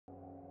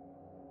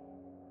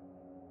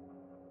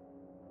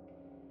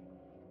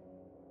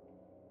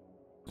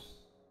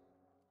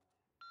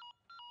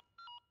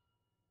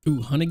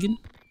Ooh, Hunnigan?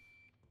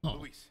 Oh,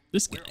 Luis,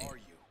 this guy. where are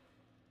you?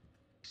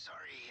 Sorry,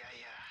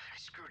 I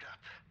screwed up.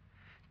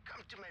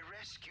 Come to my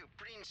rescue,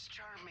 Prince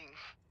Charming.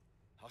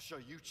 I'll show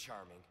you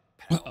charming,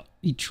 pal.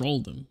 He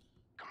trolled him.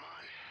 Come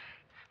on.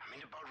 I'm in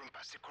the ballroom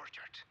past the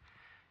courtyard.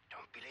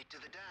 Don't be late to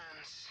the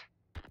dance.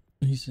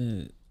 He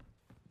said,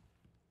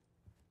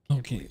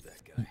 okay, Believe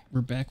that guy.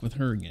 we're back with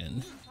her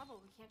again. In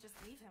trouble, we can't just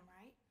leave him,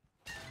 right?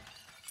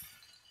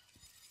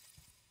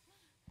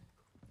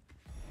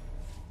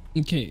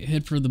 Okay,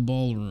 head for the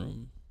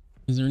ballroom.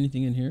 Is there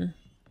anything in here?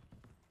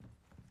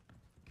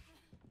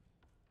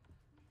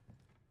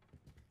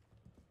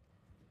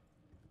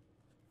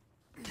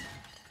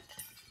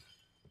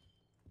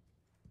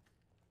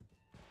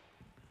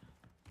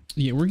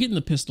 Yeah, we're getting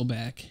the pistol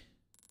back.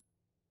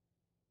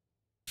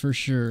 For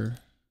sure.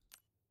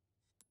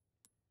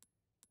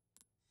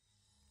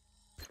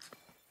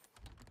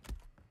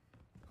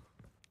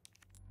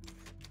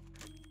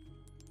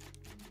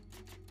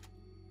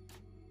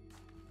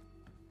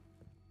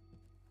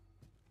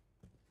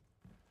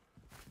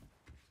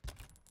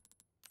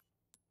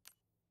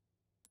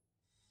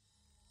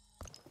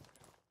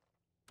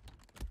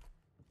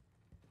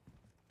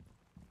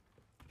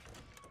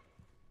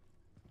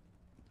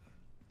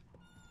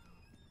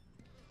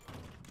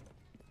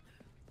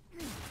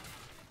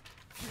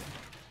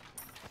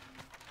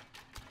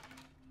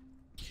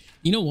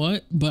 You know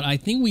what? But I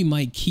think we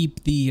might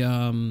keep the,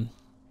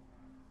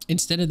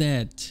 instead of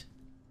that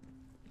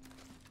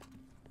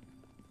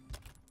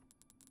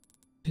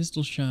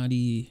pistol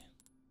shotty.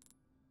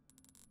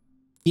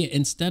 Yeah,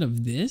 instead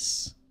of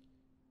this,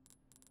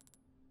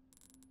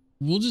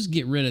 we'll just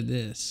get rid of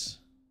this.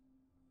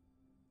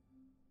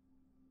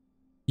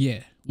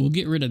 Yeah, we'll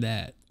get rid of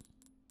that.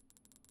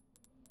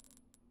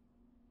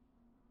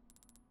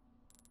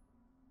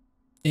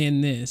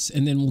 And this,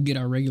 and then we'll get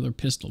our regular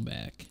pistol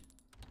back.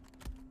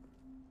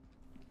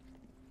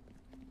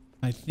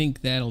 I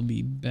think that'll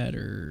be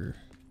better.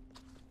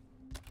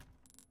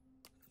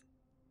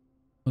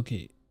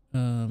 Okay,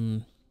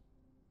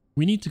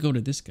 we need to go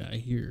to this guy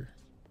here.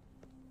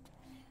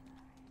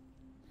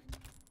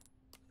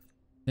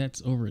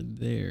 That's over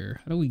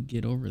there. How do we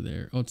get over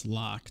there? Oh, it's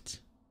locked.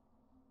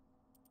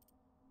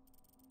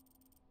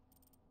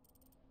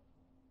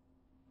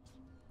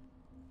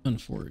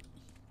 Unfort.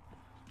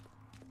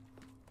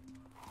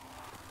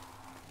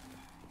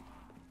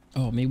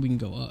 Oh, maybe we can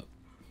go up.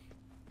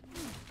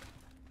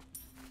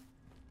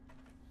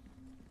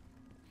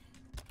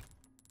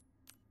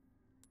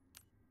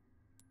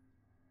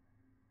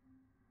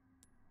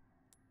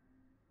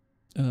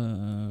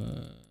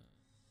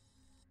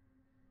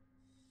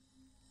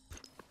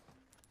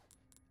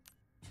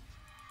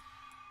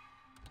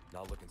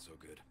 Not looking so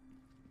good.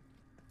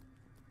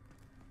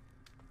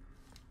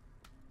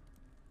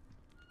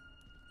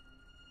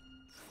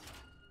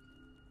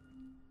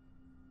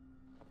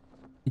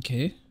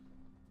 Okay.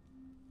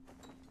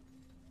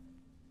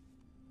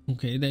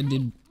 Okay, that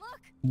did Look,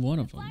 one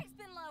of the them. flag's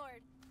been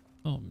lowered.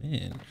 Oh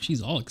man,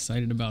 she's all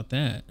excited about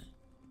that.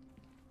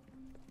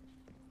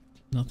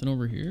 Nothing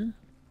over here?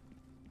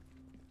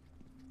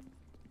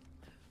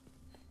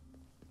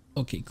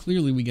 Okay,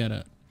 clearly we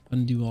gotta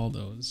undo all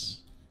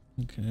those.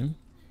 Okay.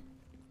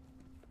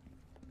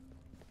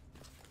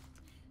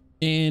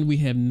 And we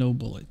have no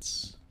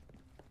bullets.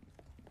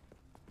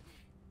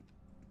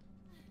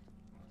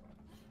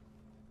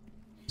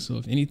 So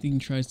if anything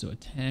tries to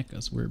attack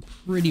us, we're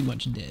pretty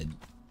much dead.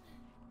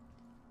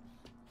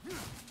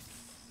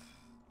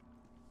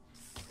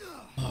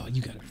 Oh,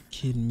 you gotta be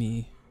kidding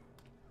me.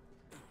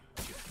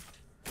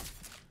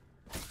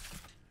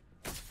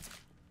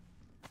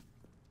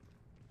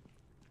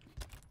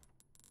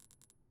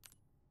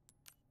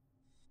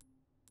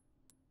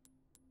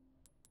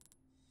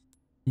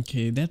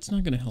 Okay, that's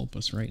not gonna help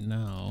us right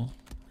now.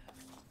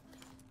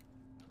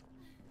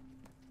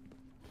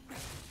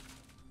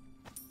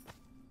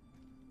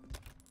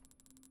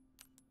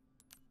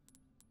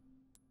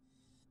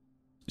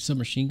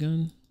 Submachine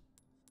gun?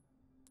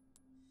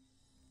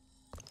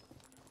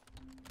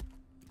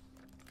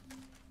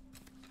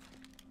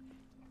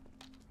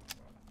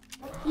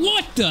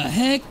 What the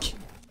heck?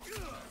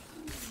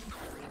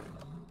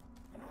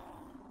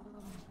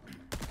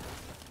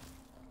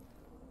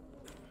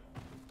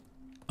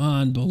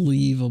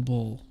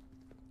 Unbelievable.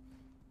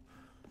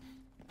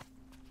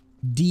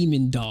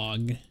 Demon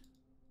dog.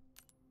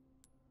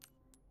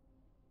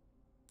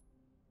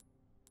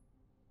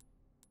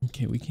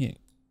 Okay, we can't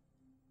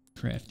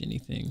craft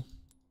anything.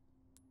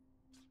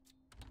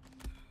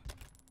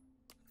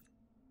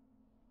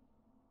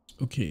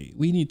 Okay,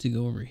 we need to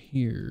go over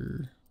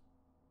here.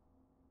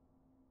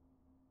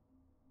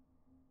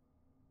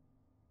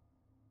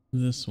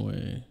 This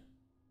way.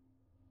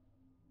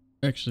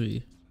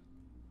 Actually,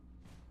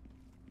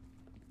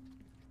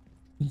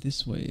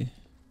 this way.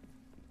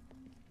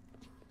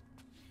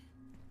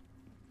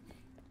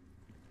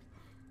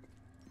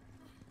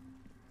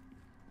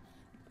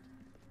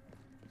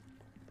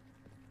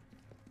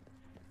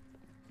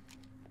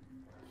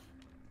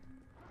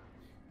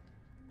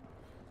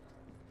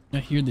 I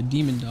hear the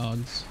demon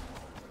dogs.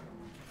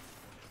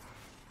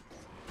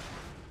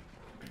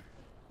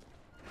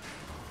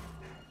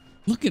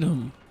 Look at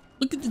him.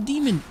 Look at the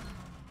demon.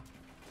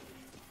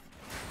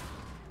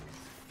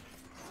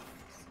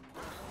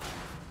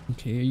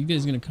 Okay, are you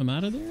guys gonna come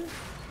out of there?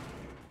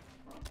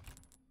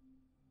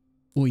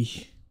 Oi.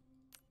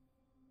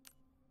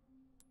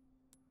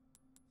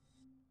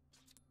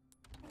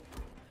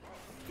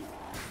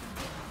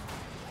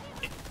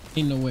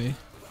 Ain't no way.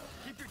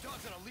 Keep your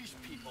dogs on a leash,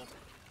 people.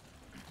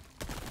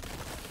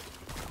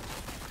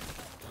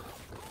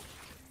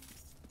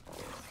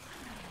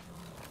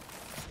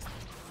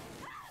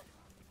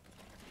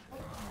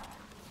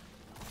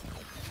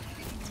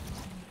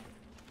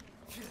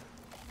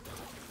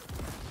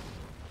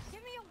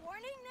 Give me a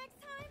warning next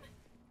time?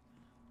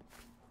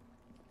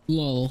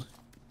 Lol.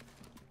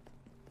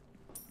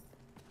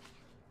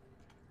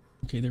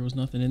 Okay, there was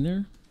nothing in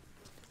there.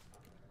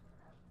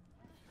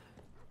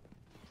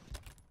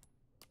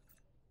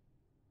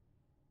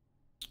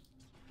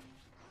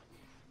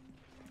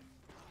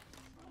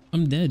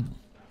 I'm dead.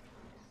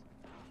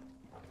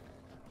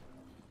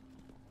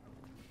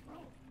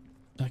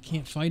 I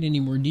can't fight any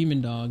more demon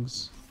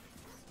dogs.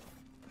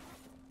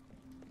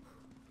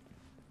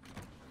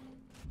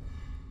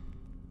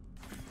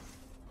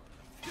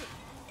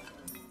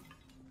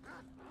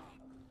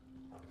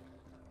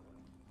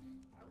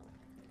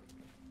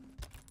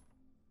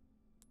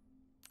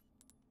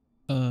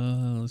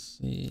 Let's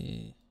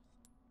see.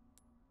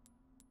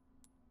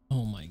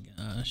 Oh my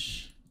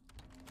gosh.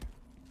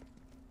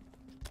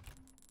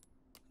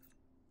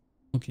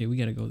 Okay, we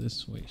gotta go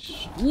this way.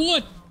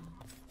 What?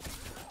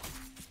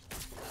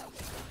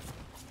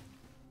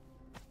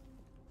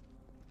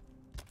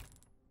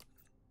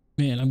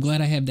 Man, I'm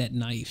glad I have that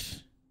knife.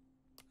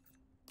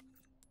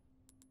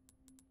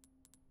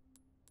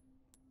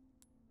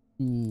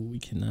 Ooh, we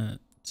cannot.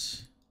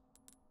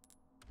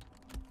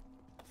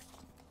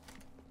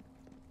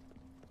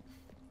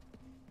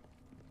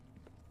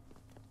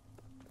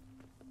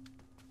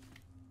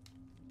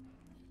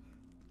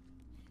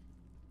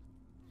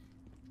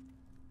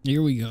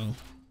 Here we go.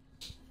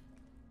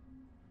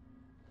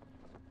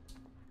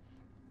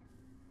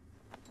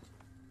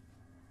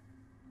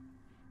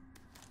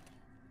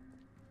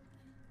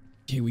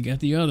 Okay, we got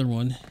the other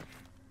one.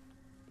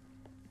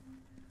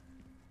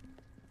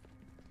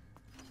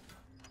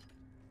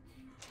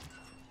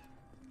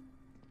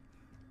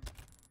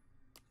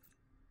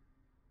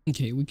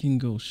 Okay, we can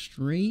go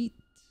straight.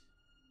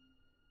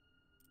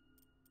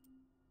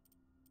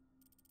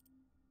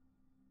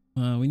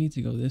 We need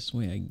to go this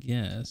way, I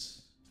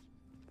guess.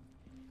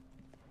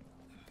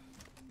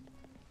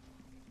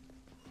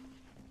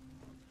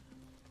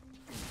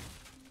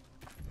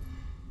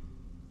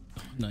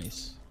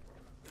 Nice.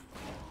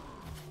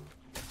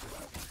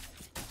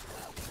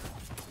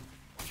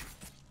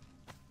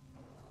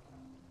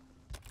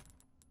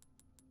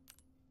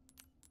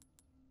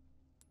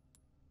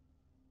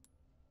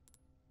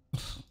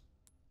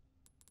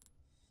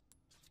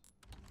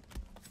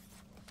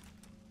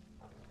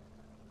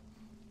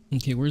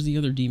 Okay, where's the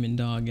other demon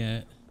dog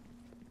at?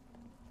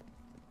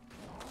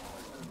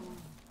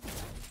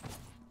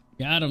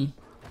 Got him.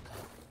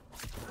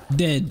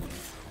 Dead.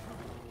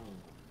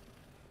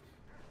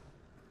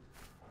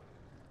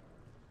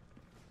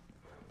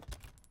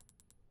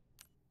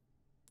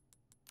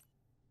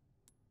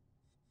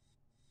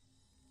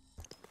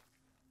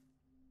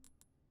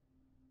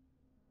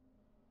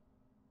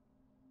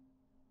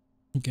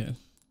 Okay.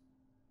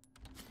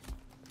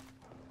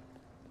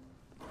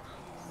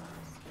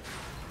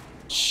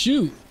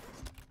 Shoot.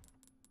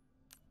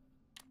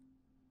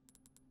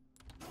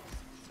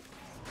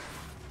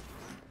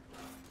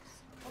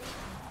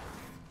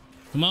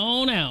 Come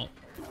on out.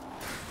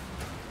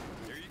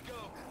 There you go.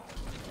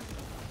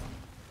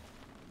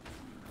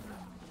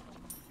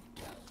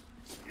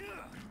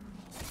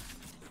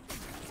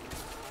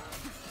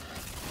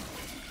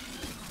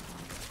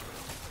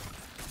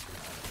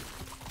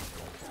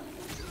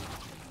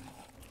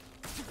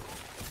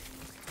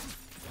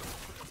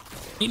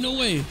 Ain't no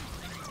way.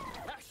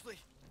 Ashley.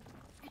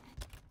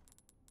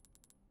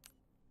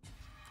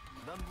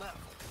 None left.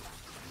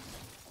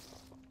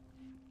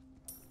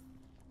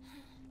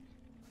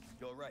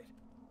 You all right?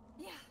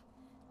 Yeah,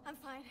 I'm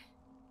fine.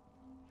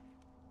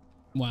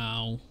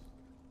 Wow.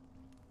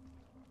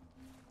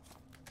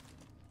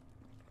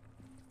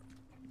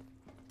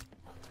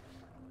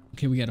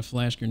 Okay, we got a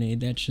flash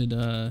grenade. That should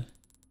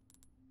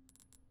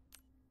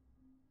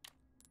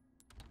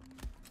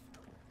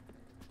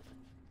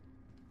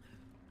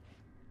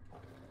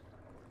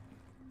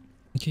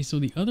Okay, so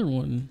the other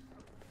one.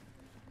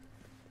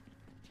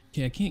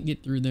 Okay, I can't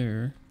get through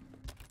there.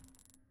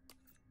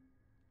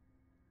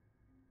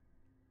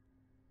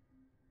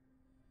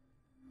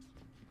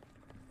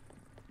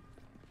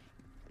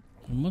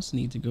 I must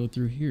need to go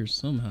through here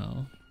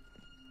somehow.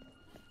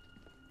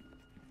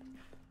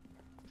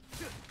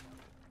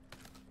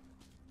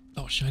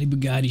 Oh, shiny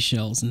Bugatti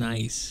shells.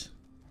 Nice.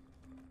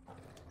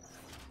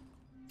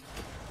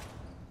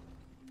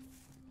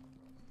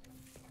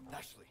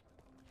 Ashley.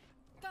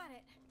 Got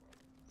it.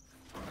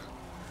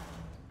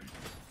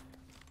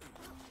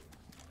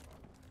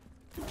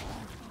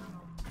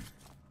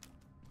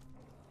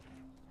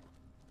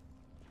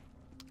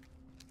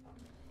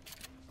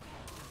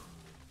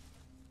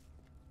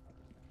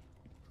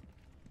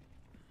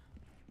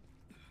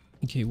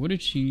 Okay, what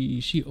did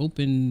she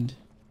opened?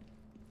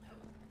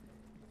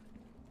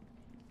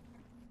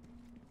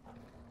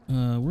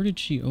 Where did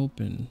she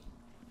open?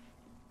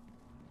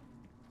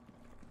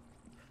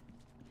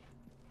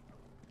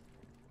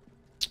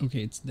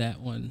 Okay, it's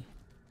that one.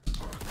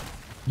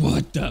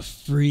 What the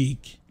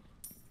freak?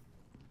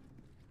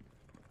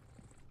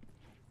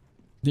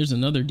 There's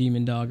another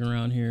demon dog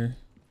around here.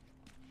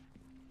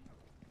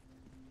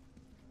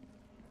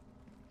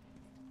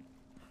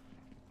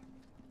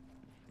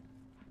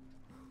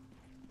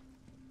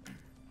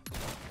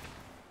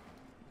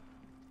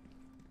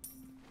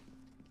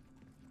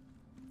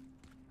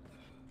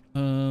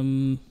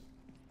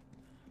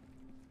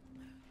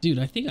 Dude,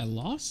 I think I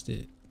lost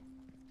it.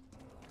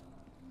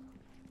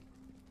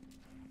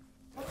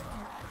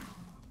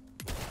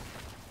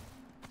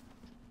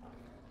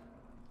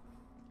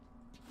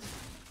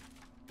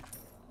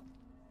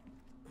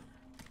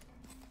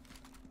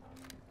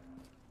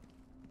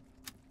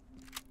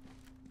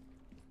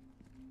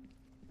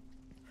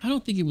 I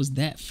don't think it was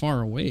that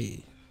far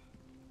away.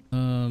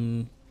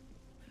 Can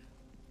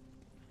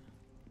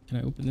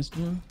I open this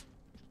door?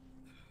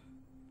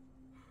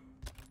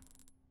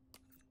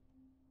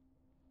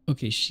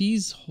 Okay,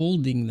 she's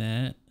holding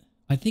that.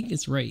 I think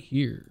it's right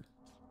here.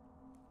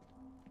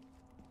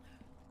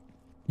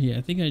 Yeah,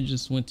 I think I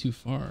just went too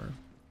far.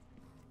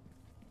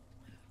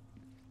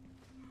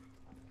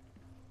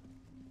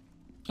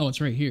 Oh,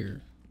 it's right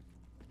here.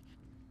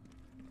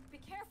 Be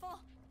careful.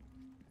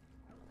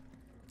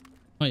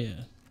 Oh,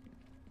 yeah.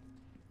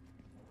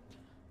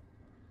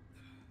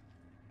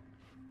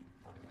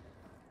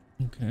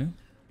 Okay.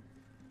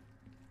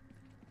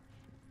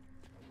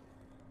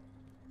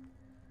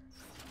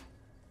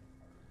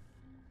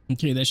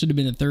 Okay, that should have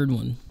been the third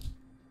one.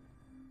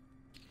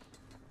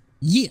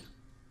 Yeah.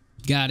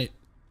 Got it.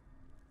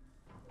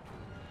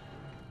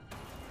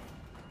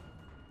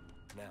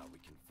 Now we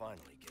can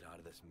finally get out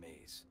of this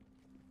maze.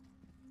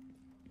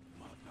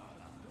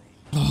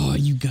 Oh,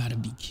 you gotta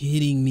be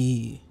kidding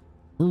me.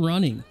 We're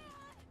running.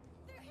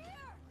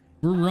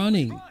 We're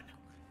running.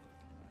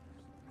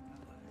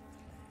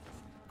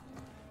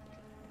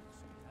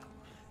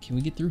 Can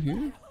we get through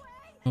here?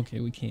 Okay,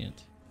 we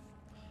can't.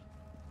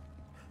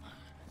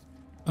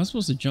 I'm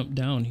supposed to jump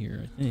down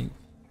here, I think.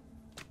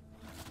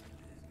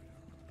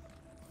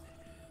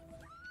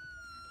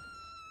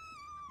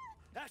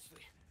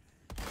 Ashley!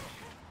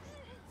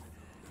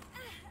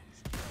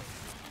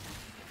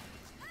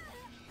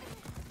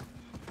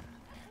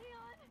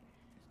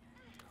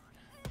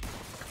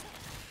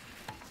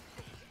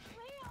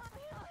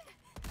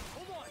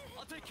 Hold on,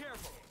 I'll take care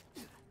of him.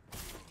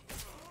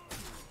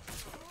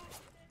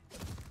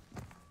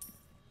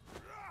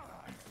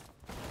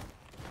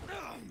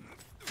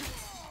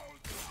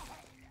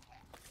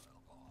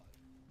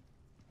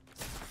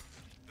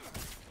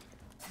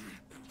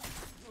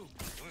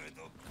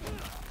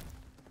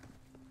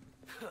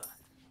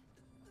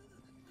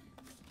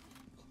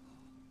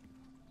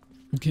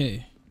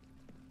 Okay.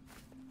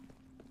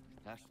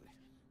 Ashley,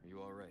 are you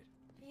all right?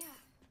 Yeah,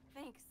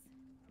 thanks.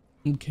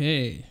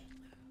 Okay.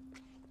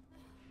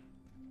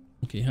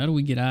 Okay, how do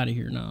we get out of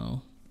here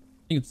now?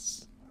 I think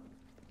it's...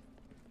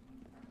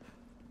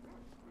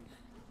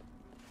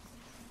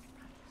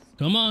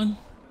 Come on.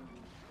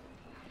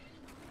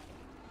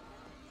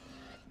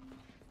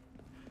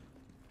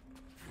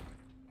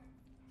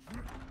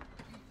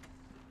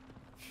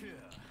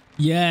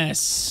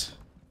 Yes.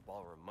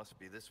 Ballroom must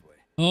be this way.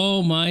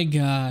 Oh my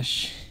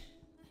gosh.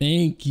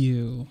 Thank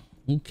you.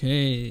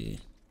 Okay.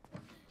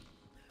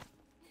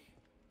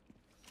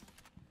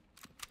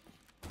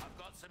 I've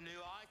got some new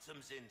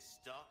items in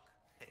stock.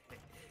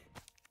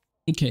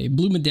 Okay,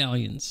 blue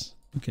medallions.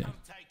 Okay. Come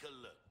take a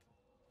look.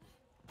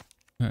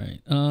 All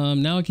right.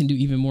 Now I can do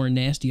even more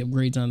nasty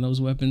upgrades on those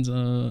weapons.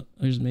 I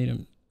just made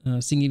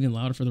them sing even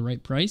louder for the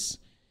right price.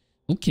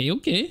 Okay,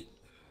 okay.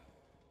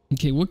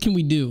 Okay, what can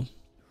we do?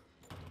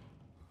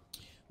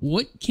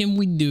 What can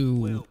we do?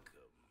 Welcome.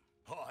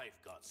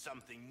 I've got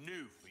something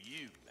new for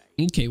you,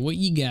 mate. Okay, what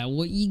you got?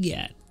 What you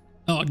got?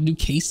 Oh, new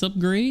case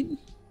upgrade?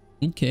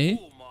 Okay.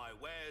 All my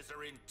wares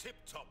are in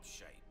tip-top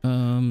shape.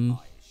 Um,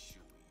 I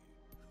assure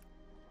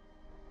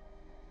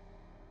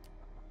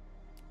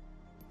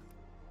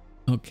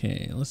you.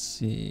 okay, let's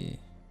see.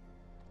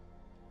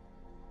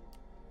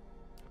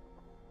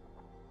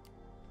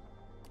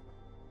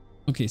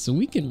 Okay, so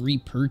we can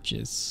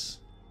repurchase.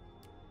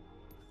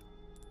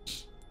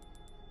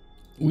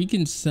 We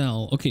can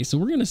sell. Okay, so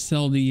we're gonna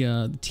sell the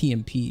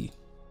TMP.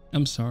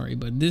 I'm sorry,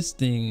 but this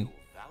thing.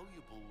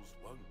 Valuables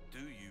won't do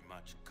you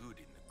much good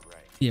in the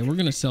grave. Yeah, we're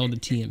gonna sell the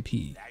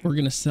TMP. We're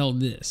gonna sell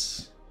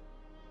this.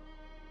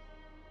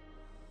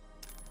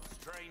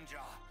 Stranger.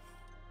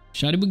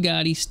 Shotty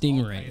Bugatti I'll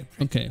Stingray. pay a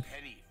pretty Okay.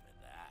 penny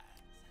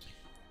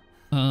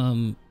for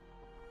that.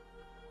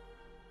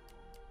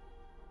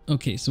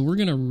 Okay, so we're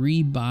gonna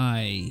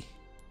rebuy.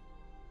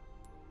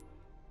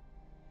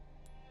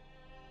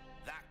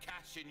 That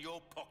cash in your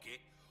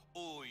pocket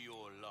or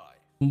your life.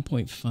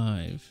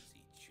 1.5. Easy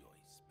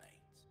choice, mate.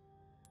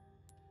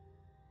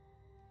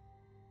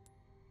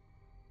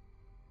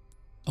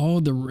 Oh,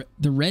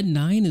 the red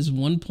 9 is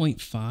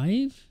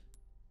 1.5.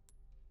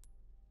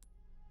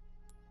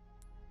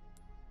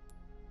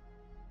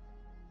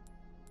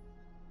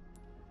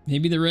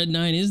 Maybe the red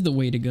 9 is the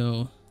way to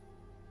go.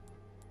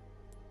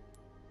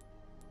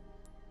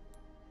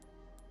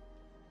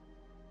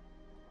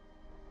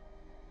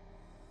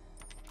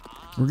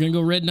 We're gonna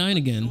go red 9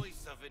 again.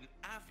 Choice of an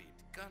avid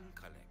gun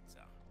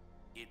collector.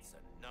 It's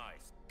a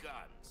nice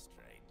gun,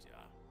 stranger.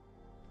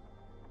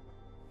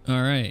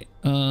 All right.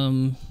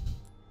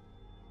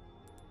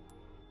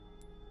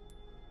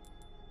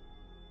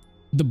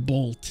 The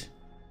bolt.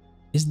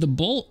 Is the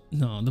bolt?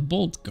 No, the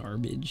bolt's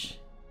garbage.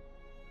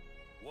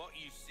 What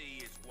you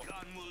see is what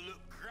gun will look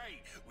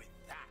great with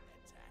that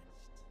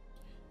attached.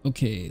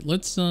 Okay,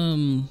 let's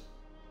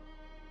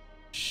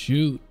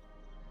shoot.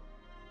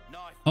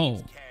 Knife Oh.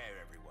 needs care,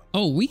 everyone.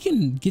 Oh, we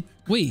can get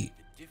wait.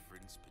 The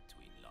difference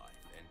between life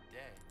and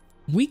death.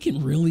 We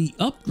can really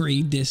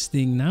upgrade this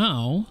thing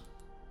now.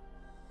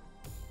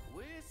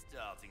 We're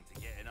starting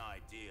to get an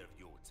idea of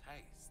your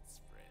tastes,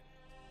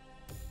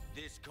 friend.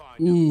 This kind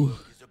Ooh. of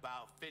work is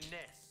about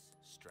finesse,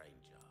 stranger.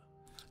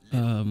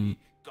 Little bit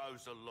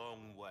goes a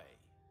long way.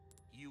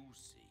 You'll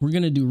see. We're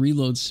gonna do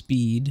reload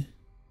speed,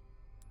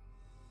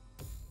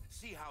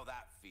 See how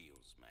that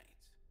feels, mate.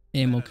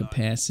 ammo Better like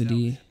capacity.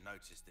 yourself should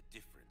notice the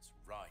difference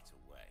right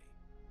away.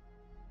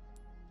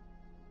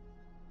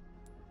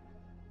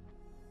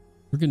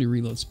 We're gonna do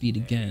reload speed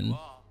There again. you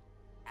are,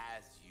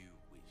 as you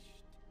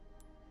wished.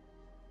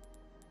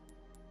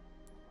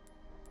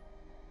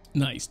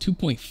 Nice,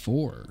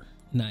 2.4.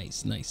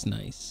 Nice, nice,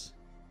 nice.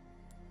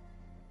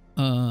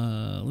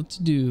 Let's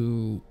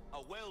do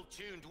A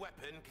well-tuned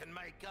weapon can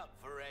make up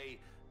for a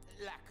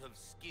lack of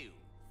skill,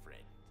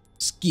 friend.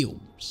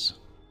 skills.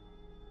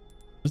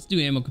 Let's do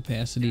ammo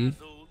capacity,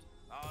 Dazzled,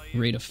 are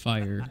you? rate of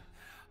fire.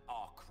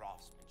 Our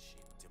craftsmanship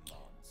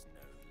demands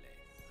no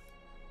less.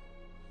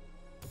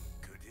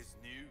 Good as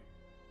new.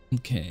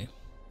 Okay,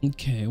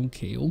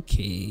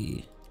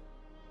 okay.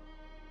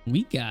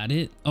 We got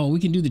it. Oh, we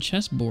can do the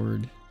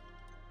chessboard.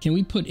 Can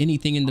we put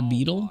anything in the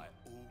beetle? Buy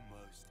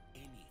almost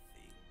anything.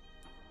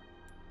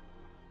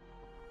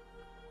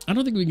 I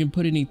don't think we can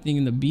put anything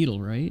in the beetle,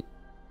 right?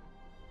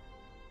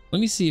 Let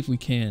me see if we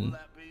Will can.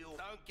 that be all?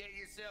 Don't get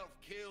yourself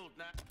killed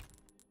now.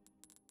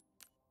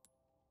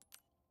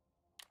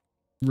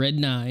 Red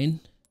 9.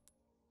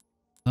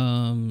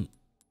 Can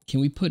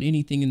we put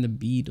anything in the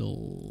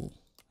beetle?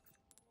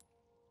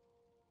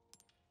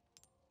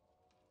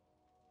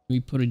 Can we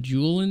put a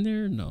jewel in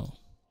there? No.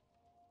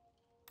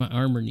 My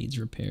armor needs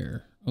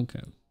repair.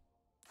 Okay.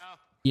 Oh,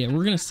 Yeah,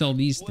 we're gonna sell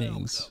these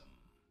things. welcome.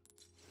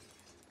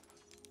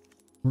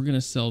 We're gonna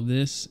sell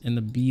this and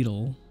the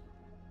beetle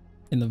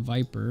and the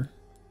viper.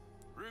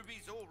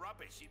 Ruby's all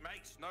rubbish. It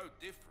makes no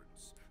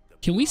difference. The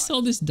Can we price,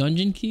 sell this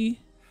dungeon key?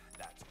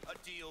 that's a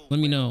deal Let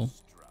me well know.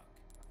 struck.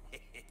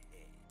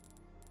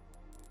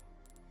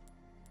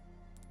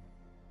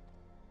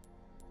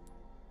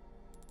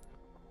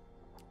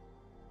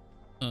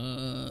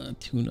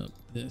 Tune up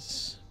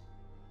this.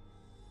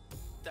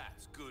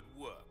 That's good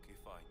work,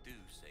 if I do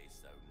say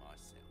so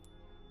myself.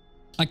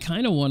 I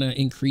kind of want to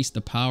increase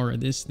the power of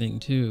this thing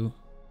too.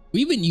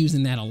 We've been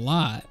using that a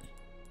lot.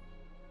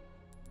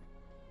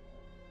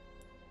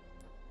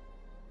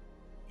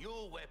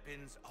 Your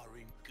weapons are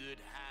in good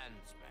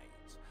hands,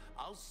 mate.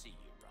 I'll see you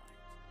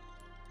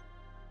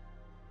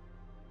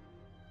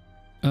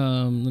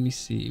right. Let me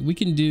see. We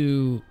can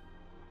do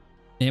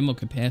ammo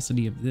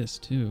capacity of this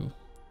too.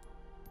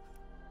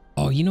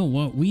 Oh, you know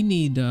what? We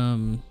need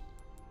the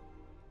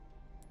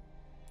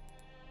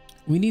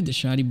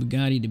shoddy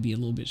Bugatti to be a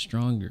little bit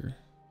stronger.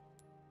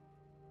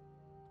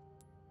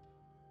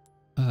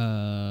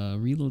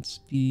 Reload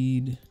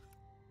speed.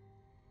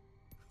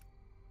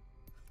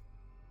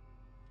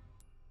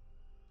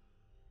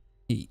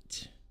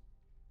 8.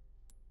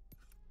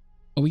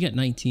 Oh, we got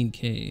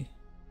 19K.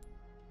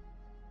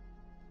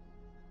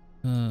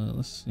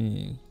 Let's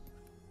see.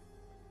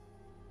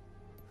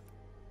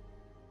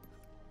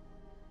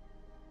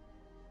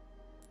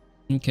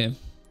 Okay.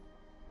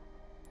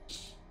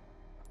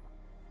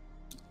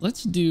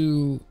 Let's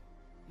do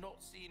Not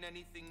seeing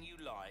anything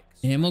you like.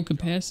 ammo stranger?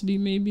 capacity,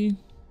 maybe.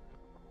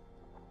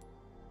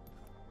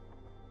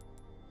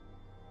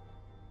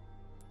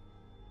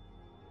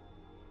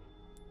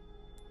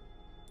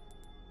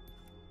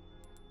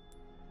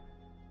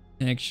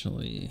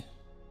 Actually,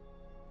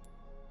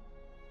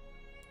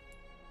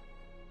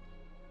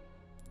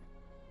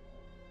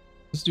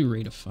 let's do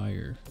rate of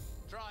fire.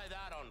 Try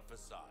that on for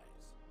size.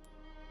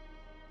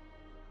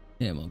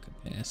 Ammo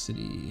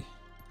capacity.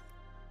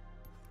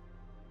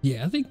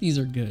 Yeah, I think these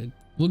are good.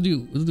 We'll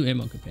do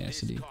ammo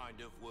capacity. This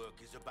kind of work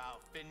is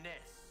about finesse,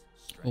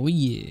 stranger. Oh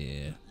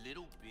yeah. A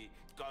little bit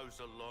goes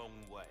a long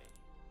way.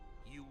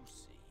 You'll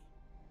see.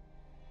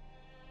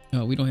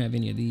 Oh, we don't have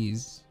any of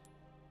these.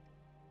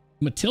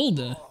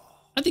 Matilda.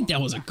 I think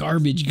that was a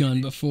garbage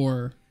gun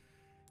before.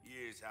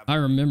 Years I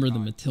haven't remember been the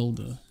kind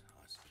Matilda. to us.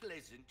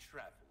 Pleasant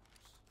travels.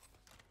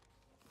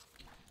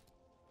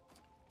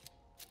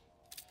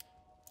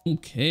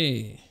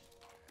 Okay.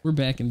 We're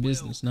back in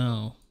business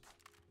now.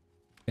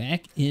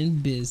 Back in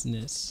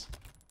business.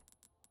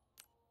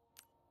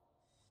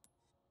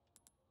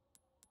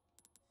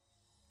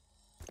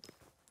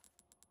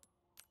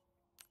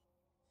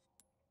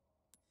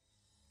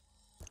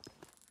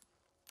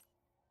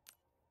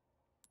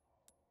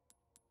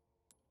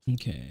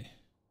 Okay.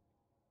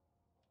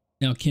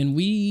 Now, can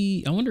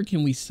we... I wonder,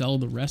 can we sell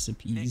the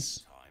recipes?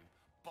 Next time,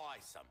 buy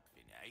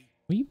something, eh?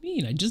 What do you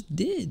mean? I just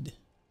did.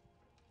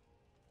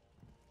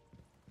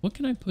 What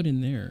can I put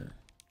in there?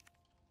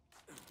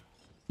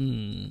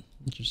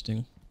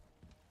 Interesting.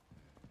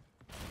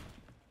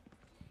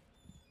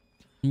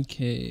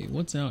 Okay,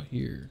 what's out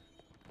here?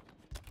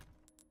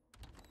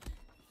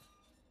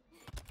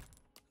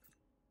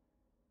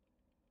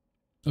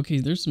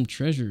 Okay, there's some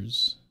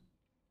treasures.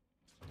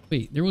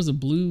 Wait, there was a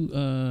blue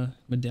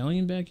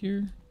medallion back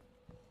here?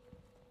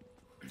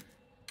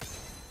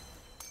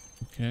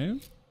 Okay.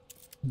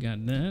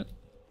 Got that.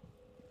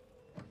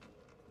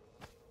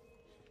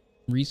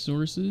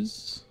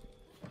 Resources.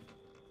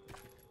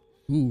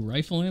 Ooh,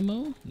 rifle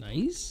ammo.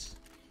 Nice.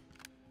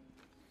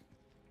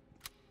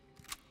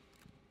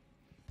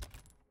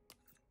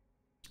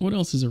 What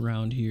else is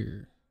around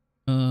here?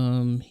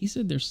 He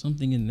said there's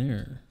something in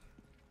there.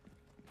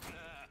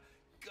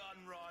 Gun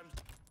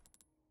rhymes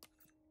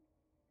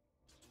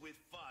with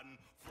fun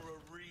for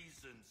a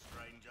reason,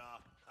 stranger.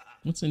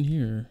 What's in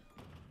here?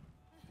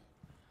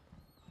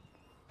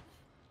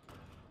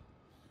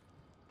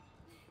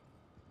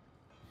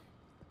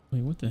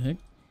 Wait, what the heck?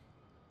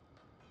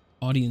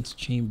 Audience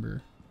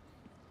chamber.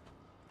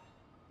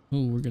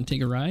 Oh, we're gonna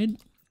take a ride?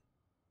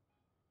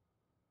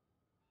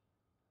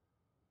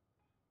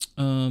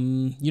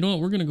 You know what?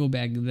 We're gonna go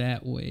back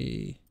that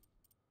way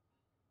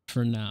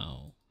for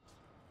now.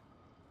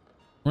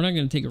 We're not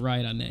gonna take a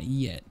ride on that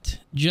yet.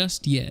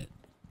 Just yet.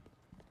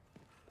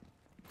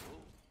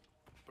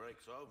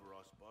 Break's over,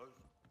 I suppose.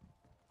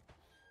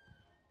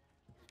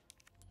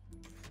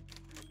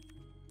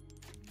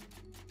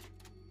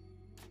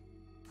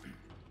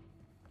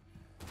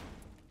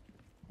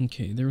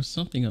 Okay, there was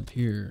something up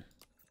here.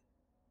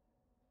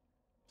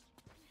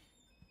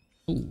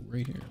 Oh,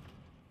 right here.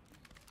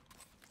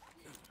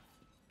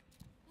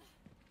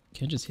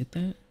 Can I just hit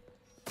that?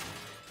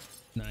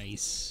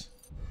 Nice.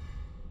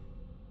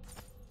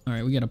 All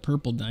right, we got a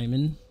purple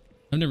diamond.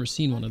 I've never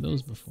seen one of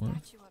those before.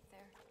 Statue up there.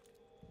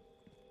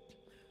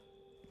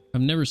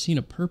 I've never seen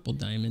a purple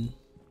diamond.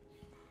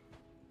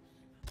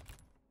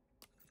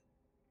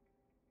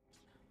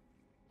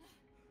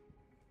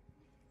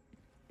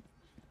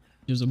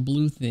 There's a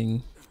blue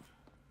thing.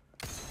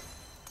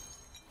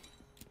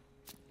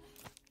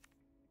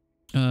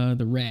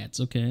 The rats,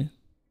 okay.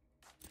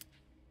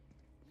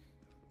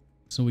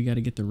 So we got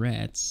to get the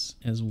rats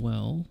as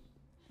well.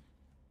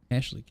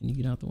 Ashley, can you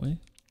get out the way?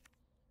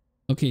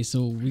 Okay,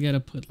 so we got to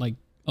put like...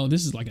 Oh,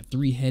 this is like a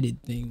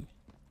three-headed thing.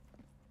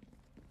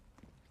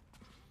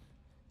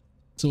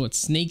 So it's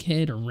snake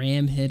head, a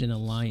ram head, and a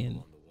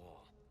lion.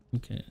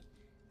 Okay.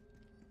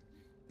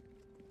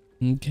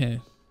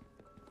 Okay.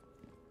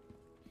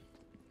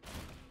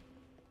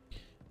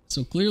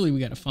 So clearly we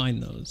got to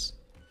find those.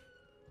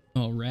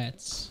 Oh,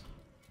 rats.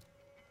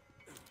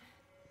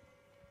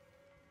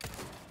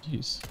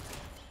 Jeez.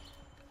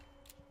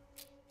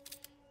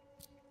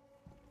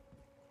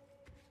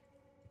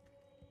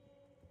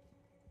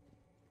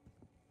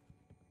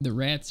 The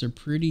rats are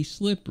pretty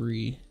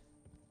slippery.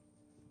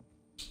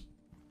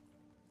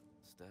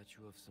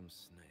 Statue of some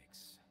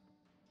snakes.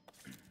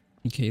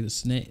 Okay, the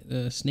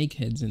snake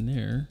head's in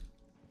there.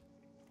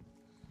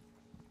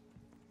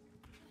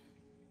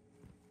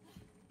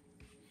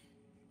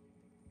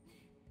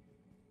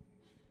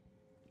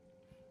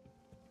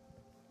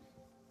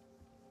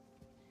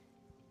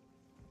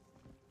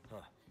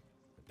 Huh.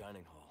 A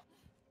dining hall.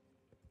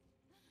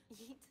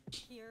 Eat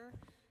here?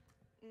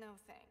 No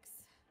thanks.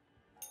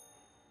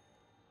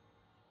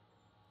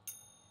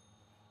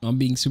 I'm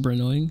being super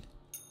annoying.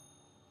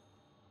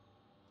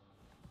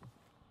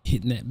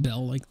 Hitting that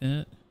bell like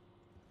that.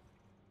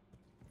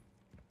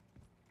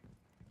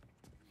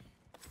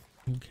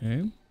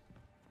 Okay.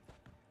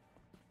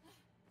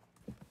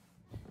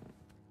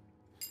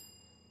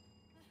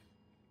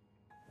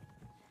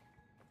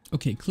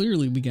 Okay,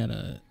 clearly we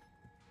gotta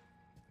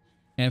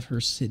have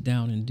her sit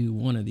down and do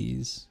one of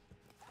these.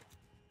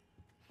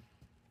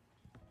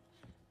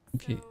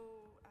 Okay. So,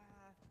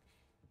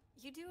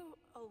 you do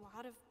a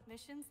lot of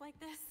missions like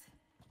this?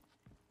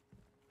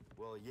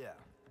 Well, yeah.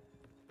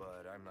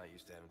 But I'm not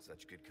used to having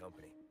such good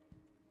company.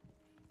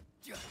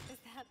 Is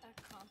that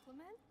a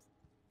compliment?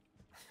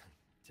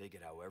 Take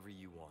it however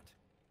you want.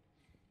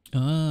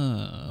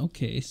 Ah,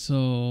 okay,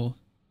 so...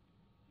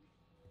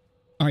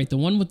 Alright, the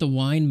one with the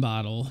wine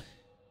bottle.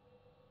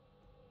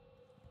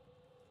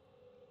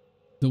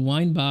 The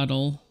wine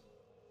bottle.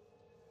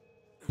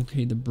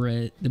 Okay, the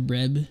bread.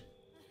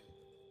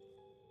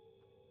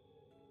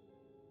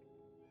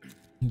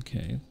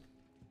 Okay.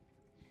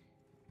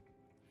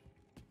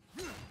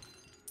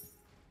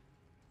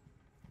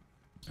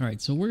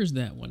 Alright, so where's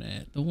that one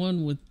at? The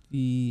one with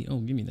the... Oh,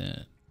 give me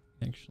that,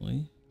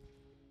 actually.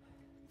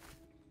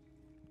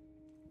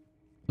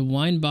 The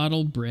wine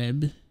bottle,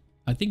 Breb.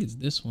 I think it's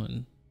this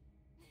one.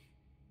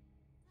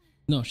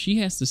 No, she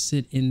has to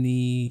sit in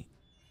the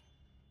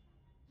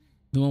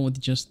one with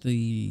just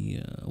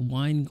the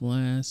wine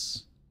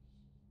glass.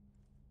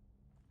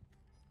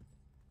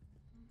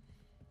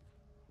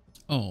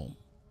 Oh,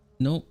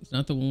 no, it's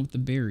not the one with the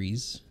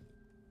berries.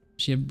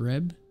 Does she have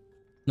Breb?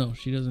 No,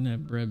 she doesn't have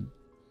Breb.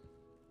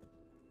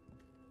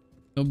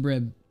 No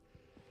Breb.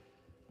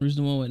 Where's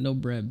the one with no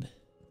Breb?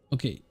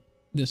 Okay,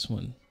 this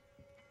one.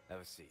 Have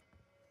a seat.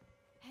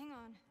 Hang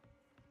on.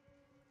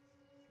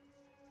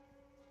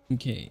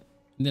 Okay,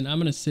 and then I'm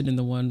gonna sit in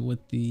the one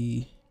with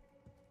the...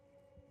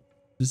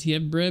 Does he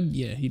have Breb?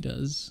 Yeah, he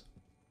does.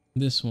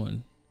 This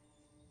one.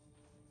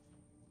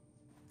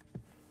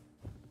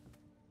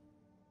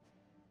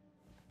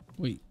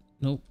 Wait,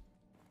 nope.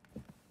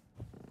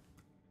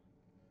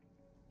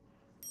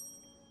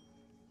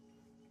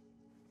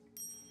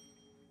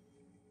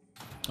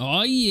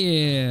 Oh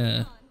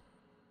yeah.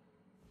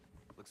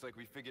 Looks like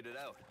we figured it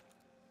out.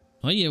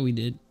 Oh yeah, we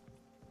did.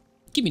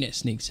 Give me that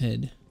snake's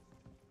head.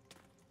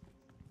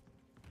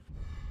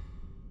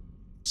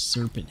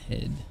 Serpent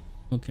head.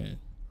 Okay.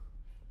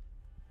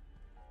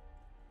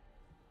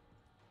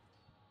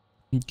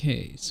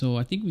 Okay, so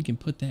I think we can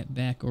put that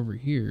back over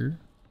here.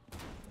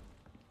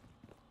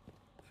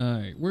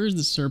 Alright, where's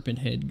the serpent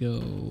head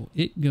go?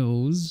 It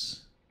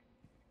goes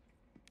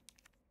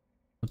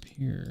up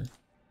here.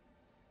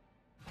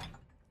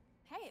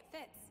 Hey, it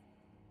fits.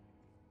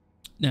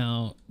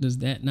 Now, does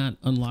that not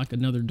unlock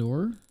another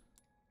door?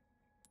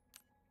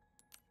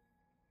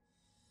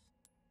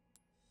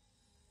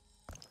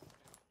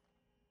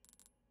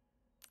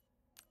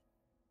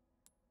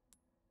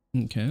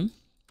 Okay.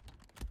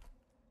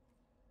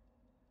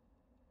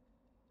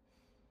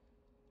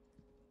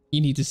 You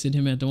need to sit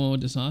him at the one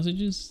with the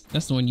sausages?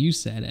 That's the one you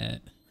sat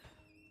at.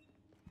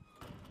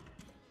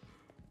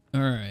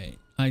 Alright.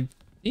 I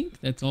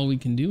think that's all we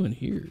can do in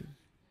here.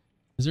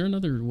 Is there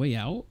another way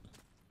out?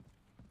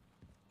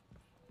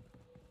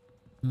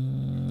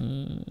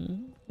 I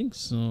think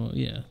so,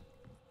 yeah.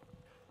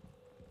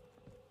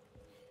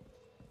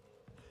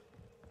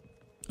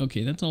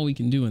 Okay, that's all we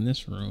can do in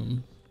this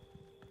room.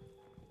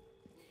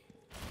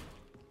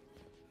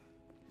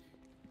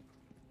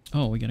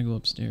 Oh, we gotta go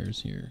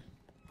upstairs here.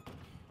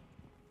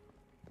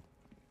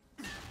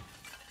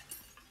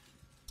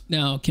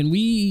 Now, can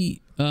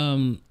we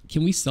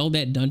sell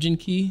that dungeon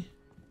key?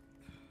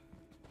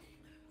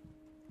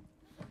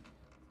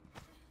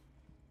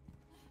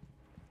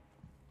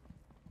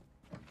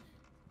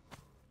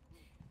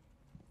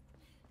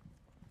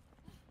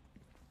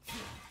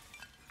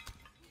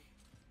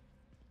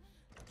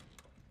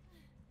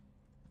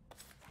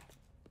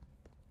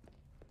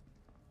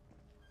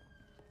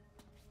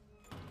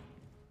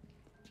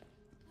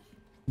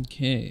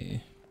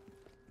 Okay.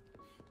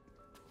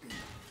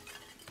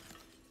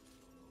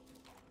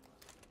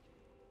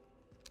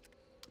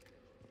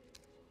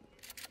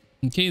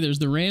 Okay, there's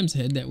the ram's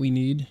head that we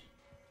need.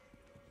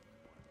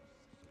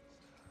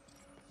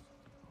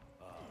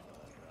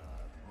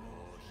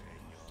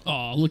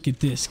 Oh, look at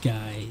this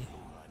guy.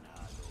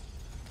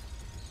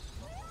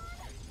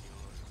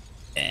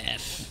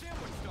 F.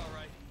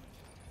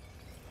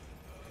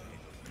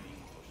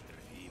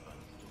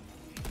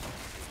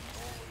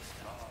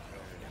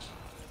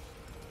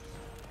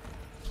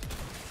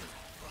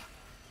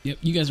 Yep,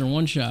 you guys are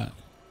one shot.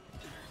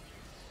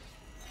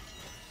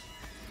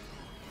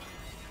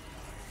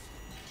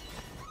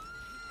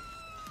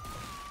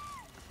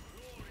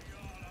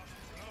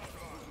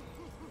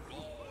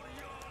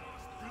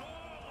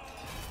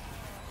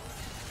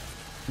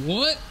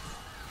 What?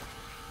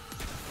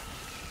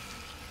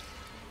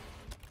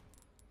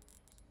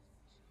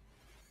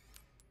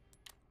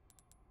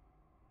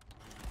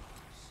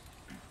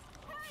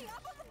 Hey,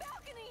 up on the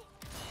balcony!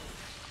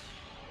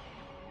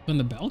 On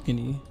the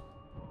balcony?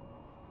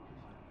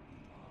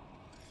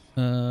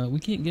 We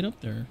can't get up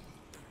there.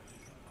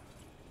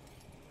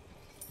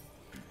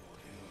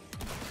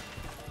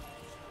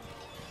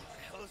 What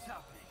the hell is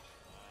happening?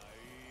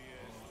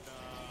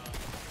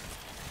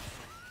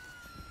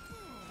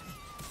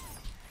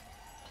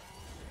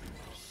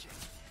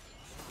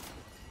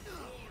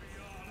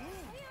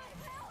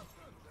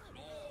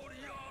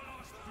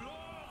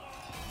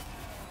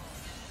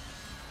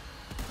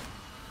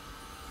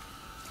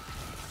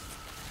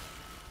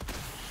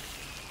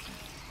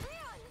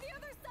 Leon, the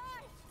other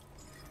side!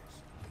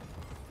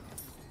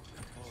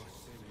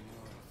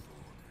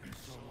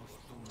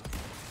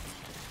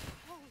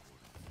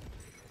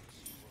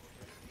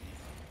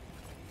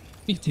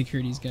 We can take care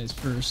of these guys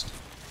first.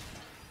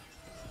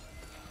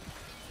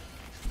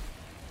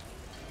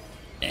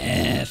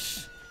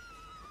 F.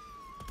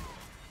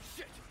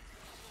 Shit!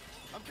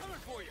 I'm coming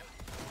for you!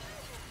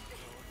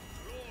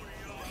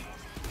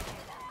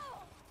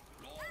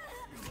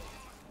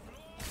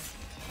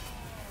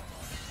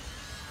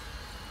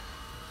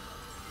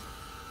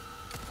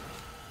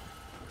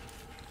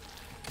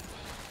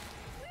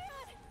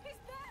 Leon, he's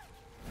back!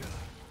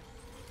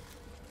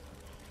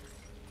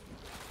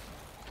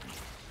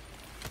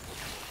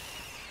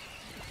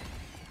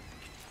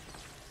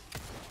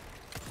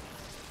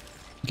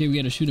 Okay, we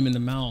gotta shoot him in the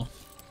mouth.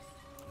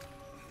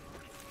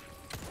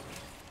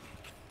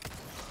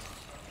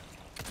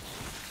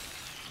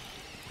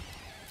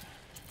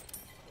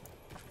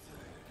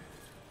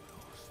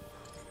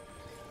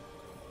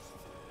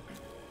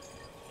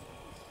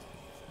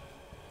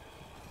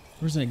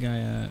 Where's that guy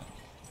at?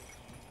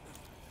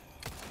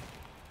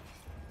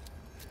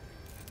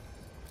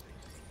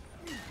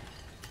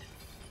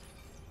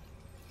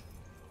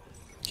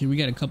 Okay, we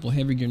got a couple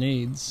heavy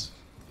grenades.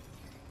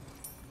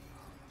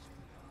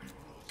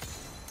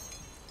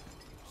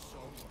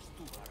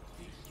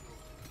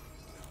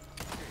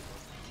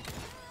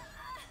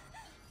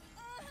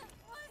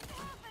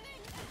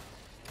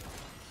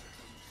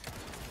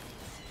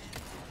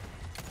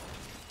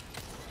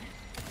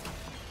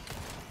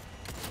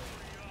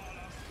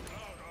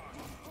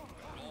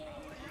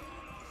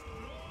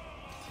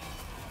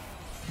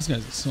 This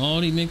guy's a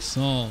salty mixed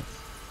salt.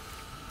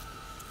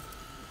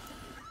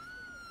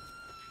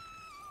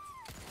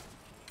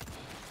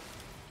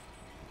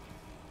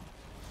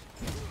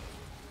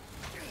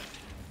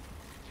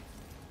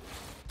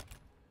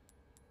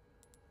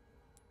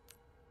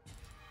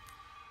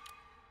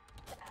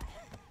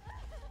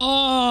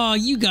 Oh,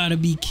 you gotta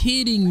be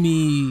kidding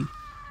me.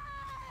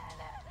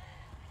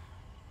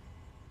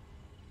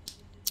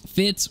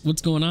 Fitz,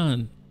 what's going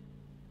on?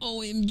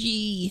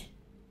 OMG.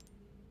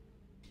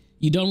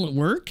 You done with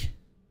work?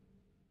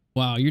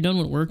 Wow, you're done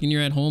with work and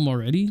you're at home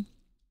already?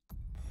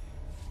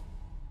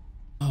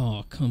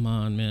 Oh, come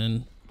on,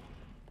 man.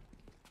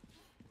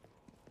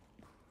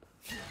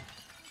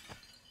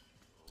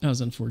 That was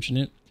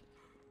unfortunate.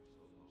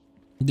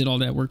 Did all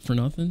that work for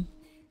nothing?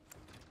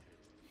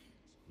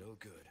 No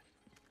good.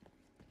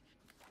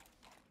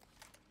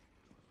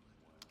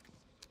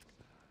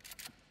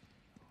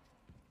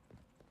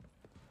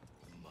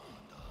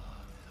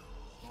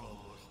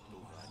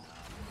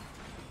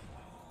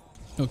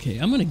 Okay,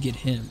 I'm gonna get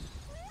him.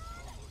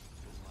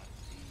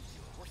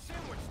 We're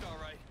sandwiched, all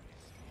right.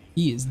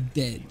 He is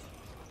dead.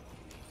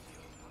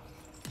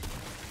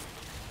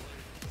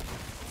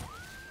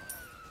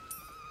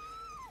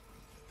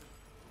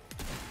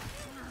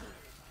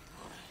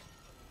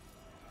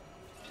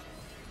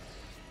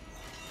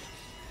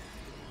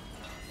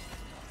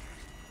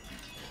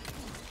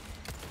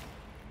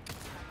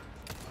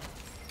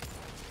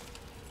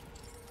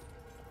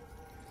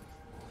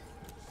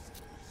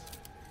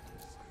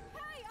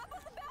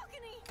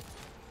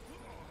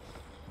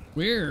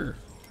 Where?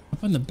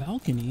 Up on the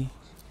balcony?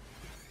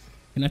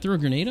 Can I throw a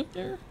grenade up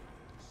there?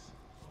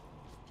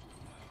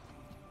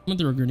 I'm gonna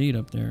throw a grenade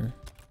up there.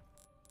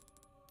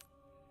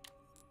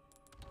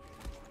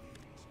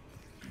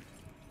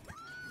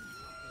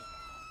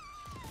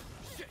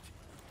 Shit.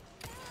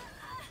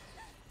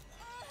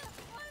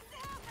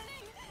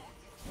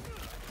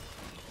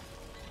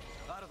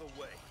 Out of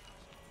the way.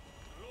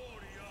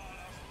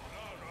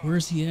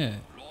 Where's he at?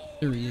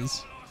 There he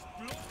is.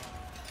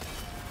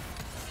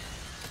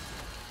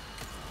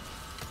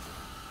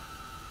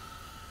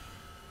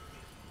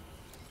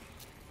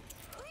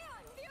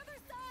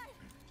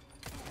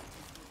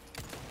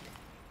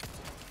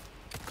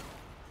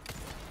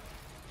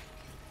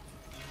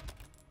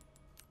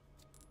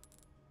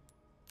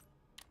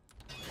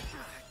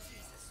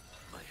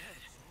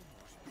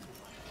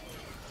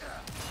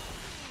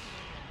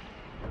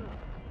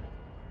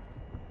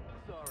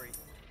 Sorry,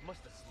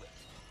 must have slipped.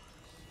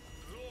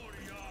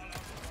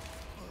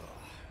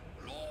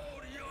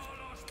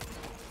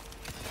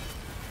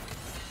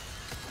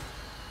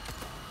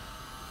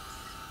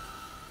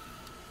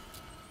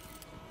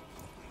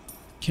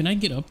 Can I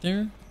get up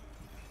there?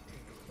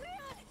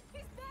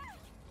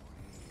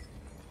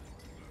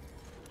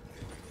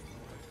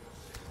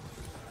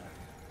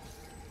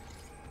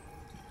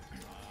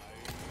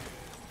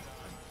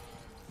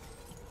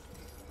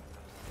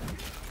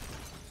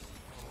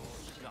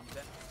 Stop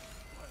that.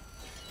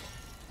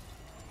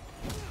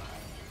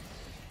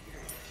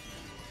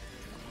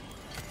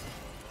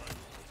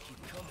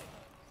 Keep coming.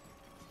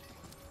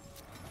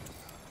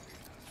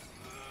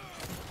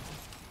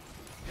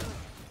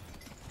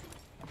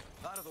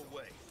 Out of the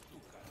way.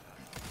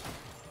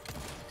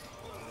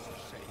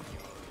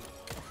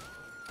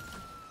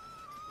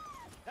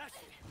 That's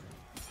it.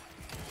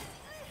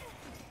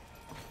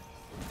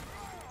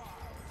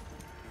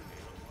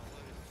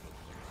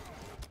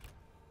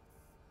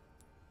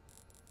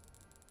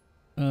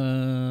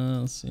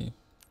 Let's see.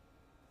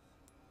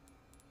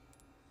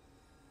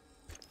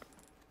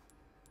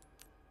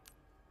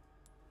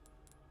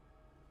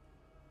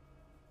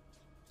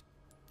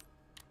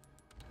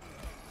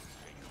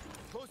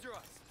 Close your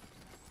eyes.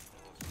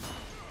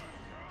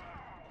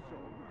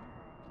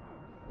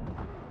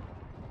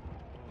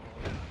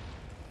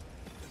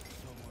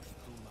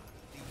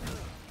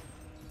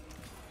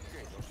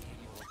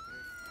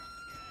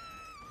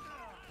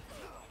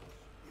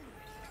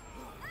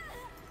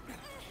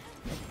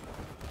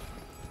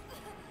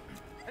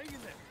 Hang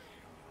in there.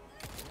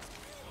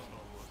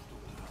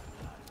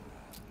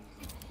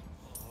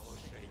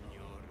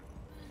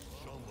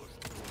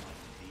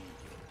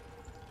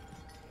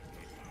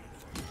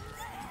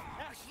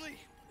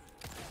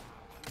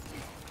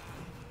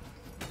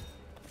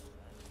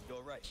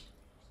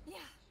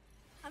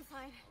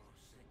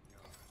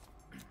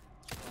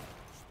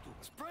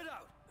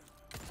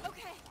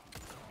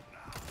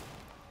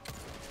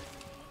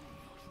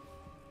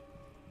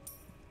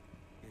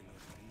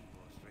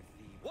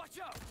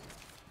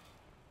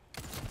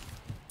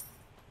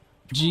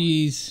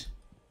 Jeez.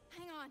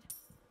 Hang on.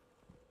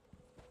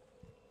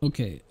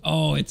 Okay.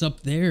 Oh, it's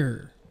up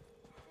there.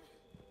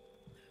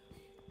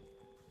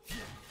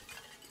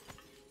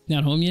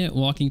 Not home yet?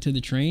 Walking to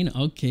the train?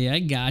 Okay, I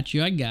got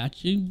you. I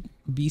got you.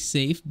 Be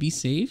safe. Be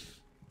safe.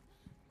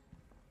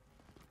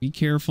 Be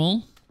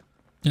careful.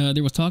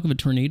 There was talk of a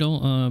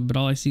tornado, but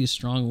all I see is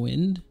strong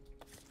wind.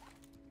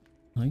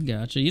 I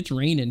got you. It's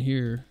raining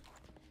here.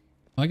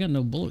 Oh, I got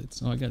no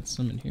bullets. Oh, I got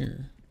some in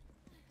here.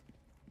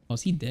 Oh,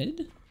 is he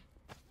dead?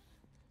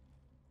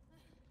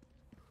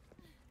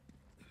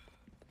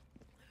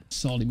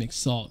 Salty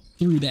McSalt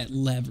threw that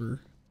lever.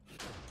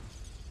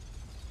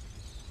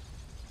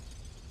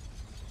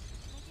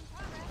 Making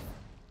progress.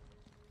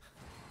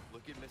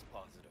 Looking Miss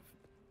Positive.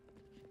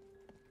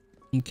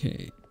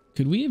 Okay.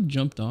 Could we have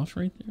jumped off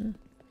right there?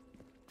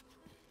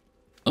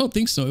 I don't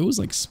think so. It was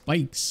like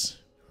spikes.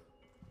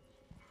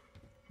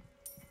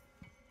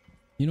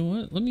 You know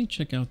what? Let me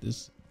check out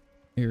this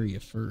area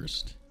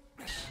first.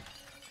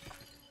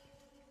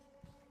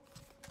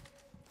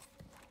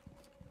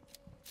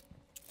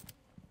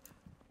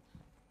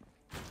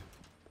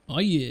 Oh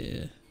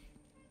yeah.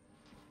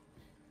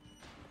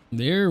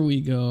 There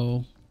we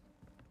go.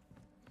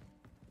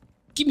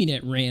 Give me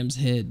that ram's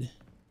head.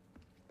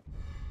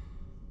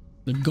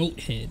 The goat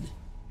head.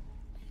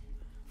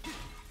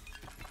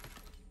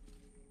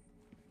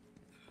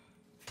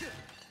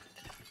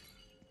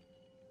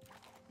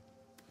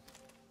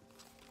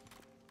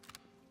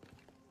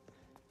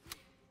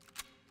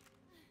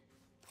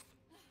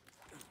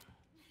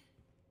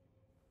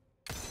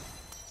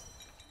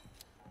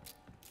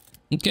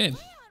 Okay.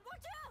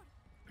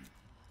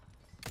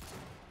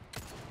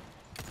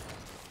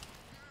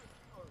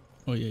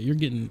 Oh yeah, you're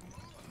getting...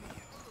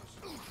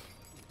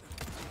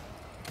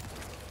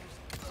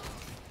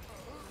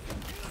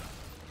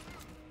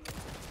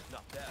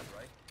 Not bad,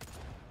 right?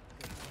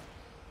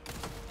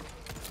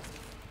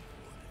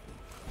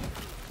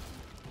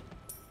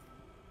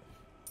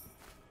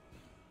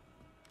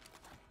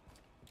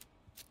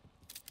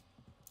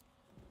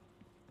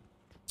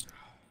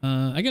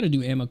 I gotta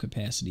do ammo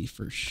capacity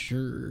for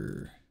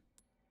sure.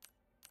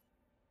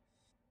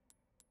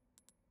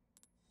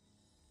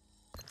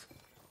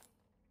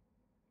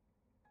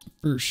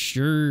 For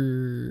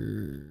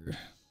sure.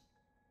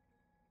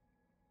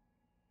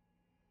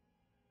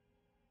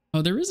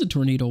 Oh, there is a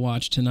tornado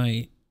watch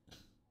tonight.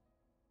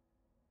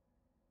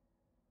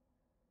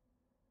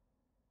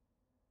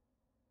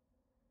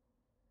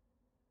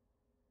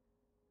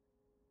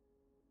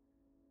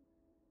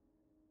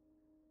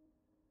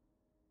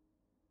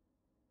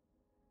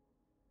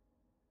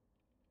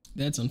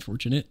 That's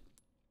unfortunate.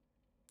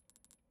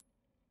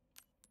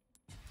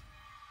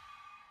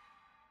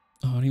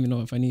 Oh, I don't even know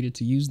if I needed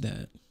to use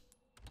that.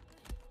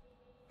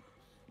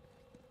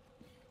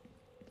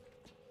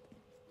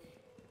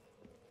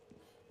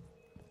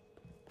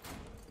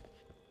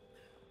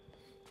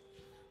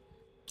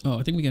 Oh,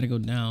 I think we gotta go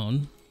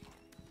down.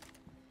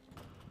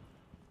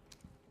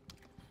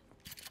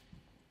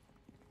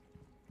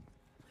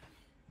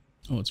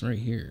 Oh, it's right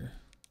here.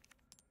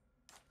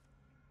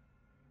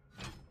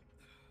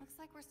 Looks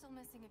like we're still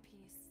missing a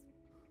piece.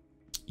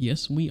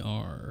 Yes, we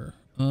are.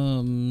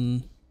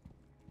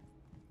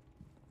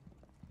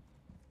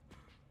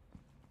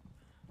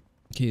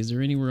 Okay, is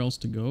there anywhere else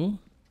to go?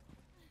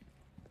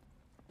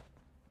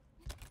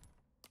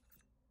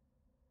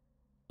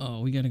 Oh,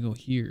 we gotta go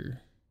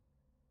here.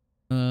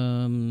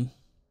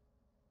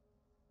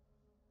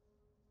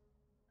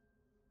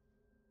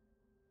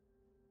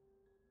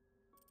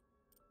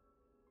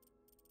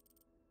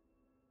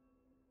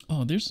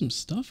 Oh, there's some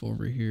stuff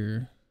over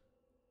here.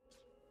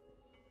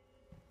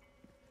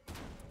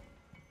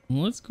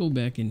 Well, let's go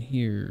back in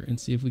here and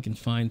see if we can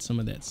find some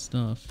of that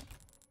stuff.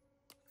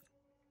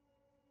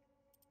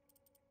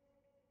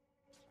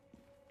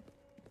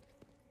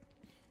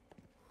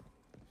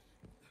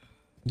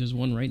 There's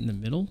one right in the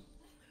middle.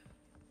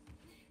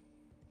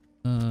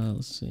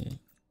 Let's see.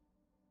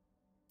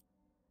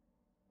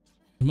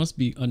 It must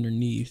be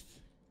underneath.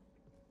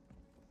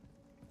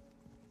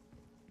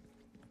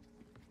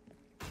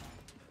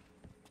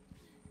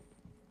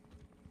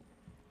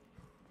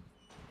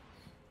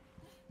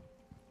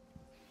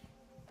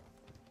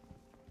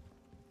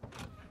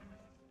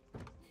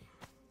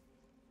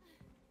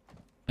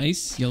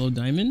 Nice yellow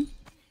diamond.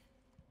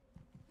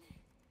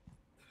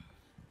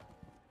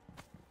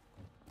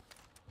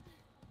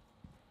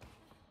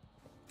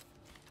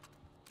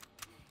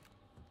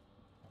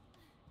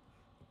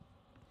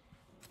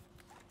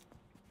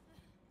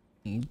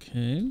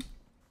 Okay.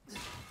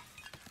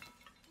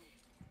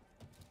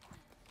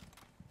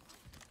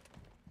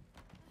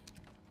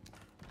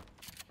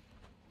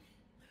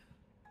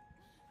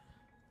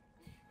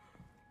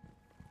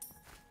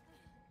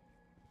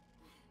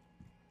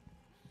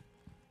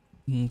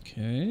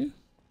 Okay.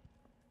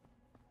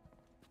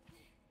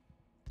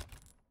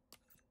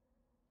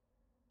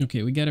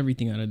 Okay, we got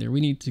everything out of there. We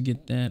need to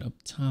get that up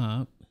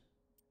top.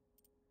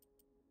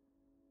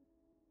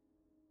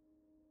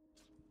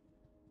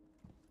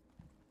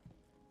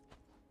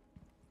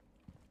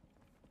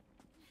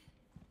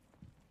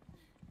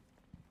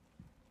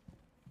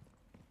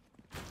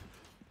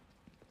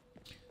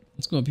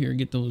 go up here and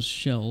get those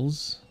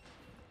shells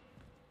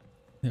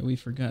that we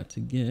forgot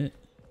to get.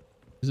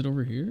 Is it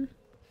over here?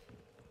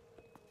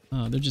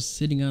 Oh, they're just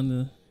sitting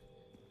on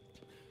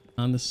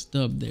the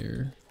stub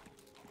there.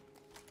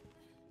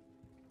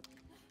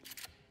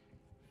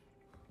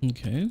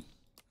 Okay.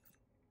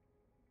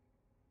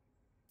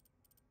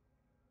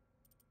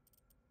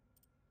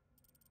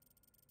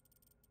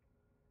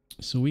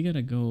 So we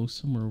gotta go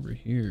somewhere over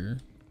here.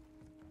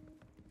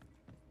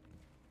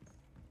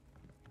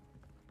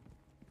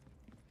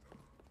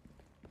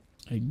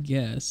 I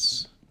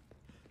guess.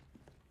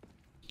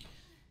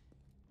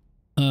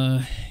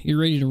 You're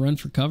ready to run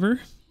for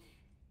cover?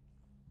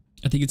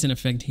 I think it's in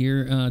effect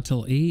here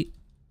till 8,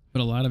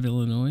 but a lot of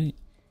Illinois.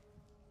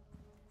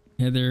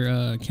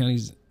 Heather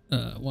County's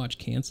watch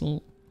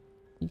cancel.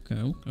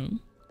 Okay, okay.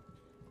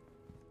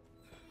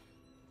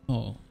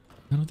 Oh,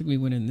 I don't think we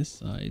went in this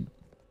side.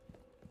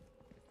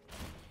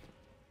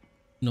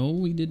 No,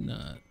 we did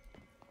not.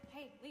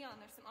 Hey, Leon,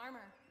 there's some armor.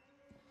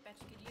 Bet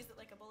you could use it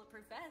like a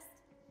bulletproof vest.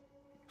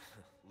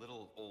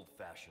 Little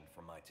old-fashioned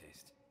for my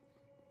taste.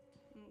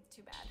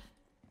 Too bad.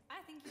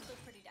 I think you look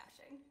pretty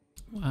dashing.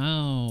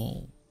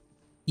 Wow.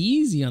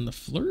 Easy on the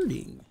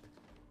flirting.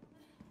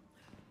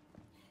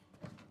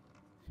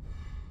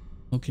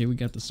 Okay, we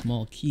got the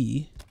small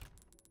key.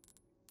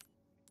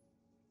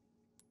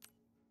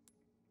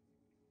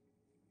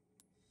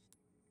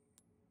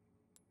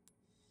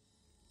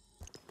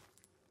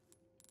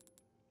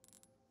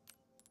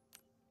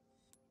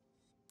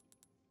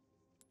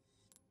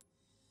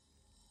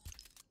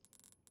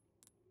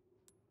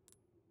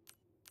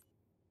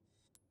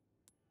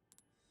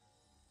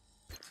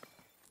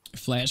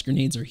 Flash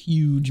grenades are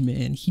huge,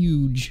 man.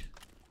 Huge.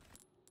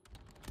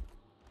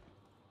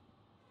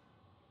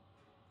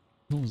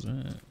 What was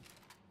that?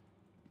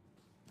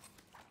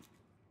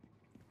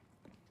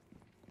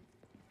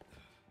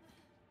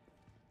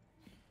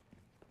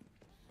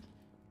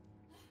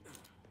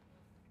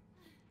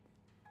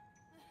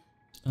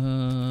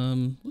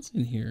 What's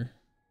in here?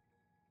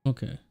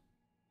 Okay.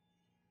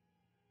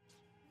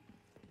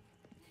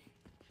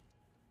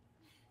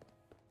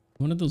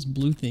 One of those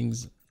blue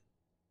things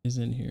is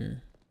in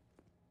here.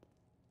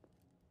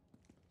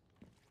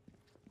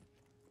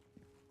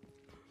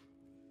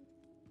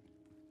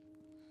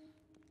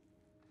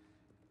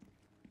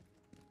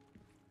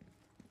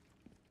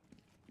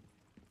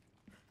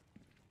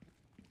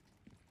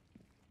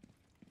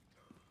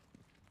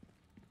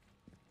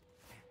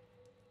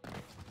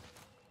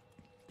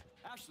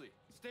 Ashley,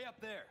 stay up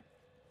there.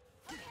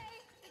 Okay,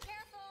 be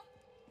careful.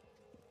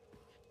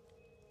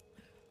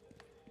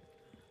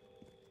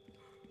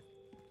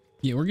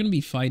 Yeah, we're gonna be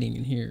fighting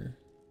in here.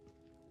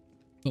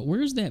 But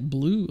where's that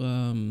blue,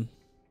 I'm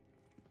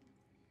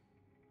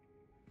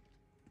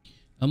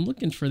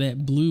looking for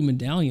that blue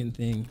medallion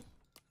thing.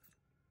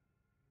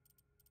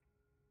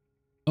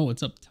 Oh,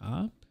 it's up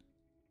top?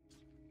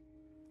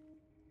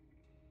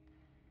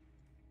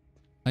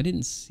 I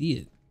didn't see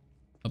it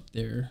up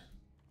there.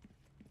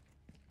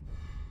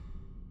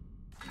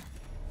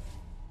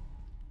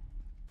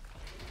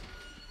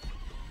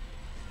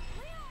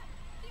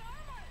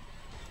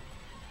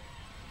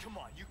 Come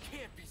on, you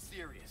can't be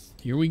serious.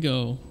 Here we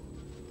go.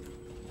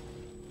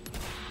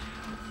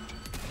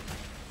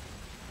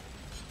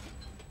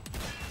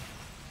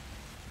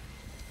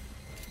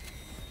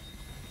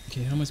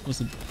 Okay, how am I supposed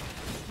to...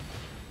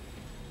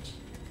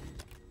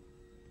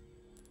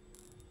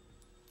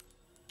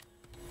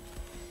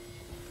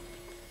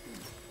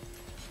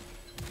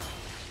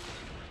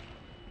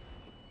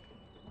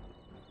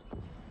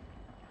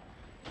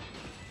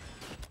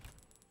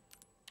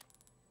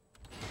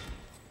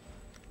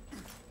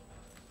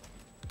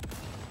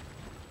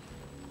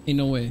 Ain't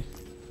no way.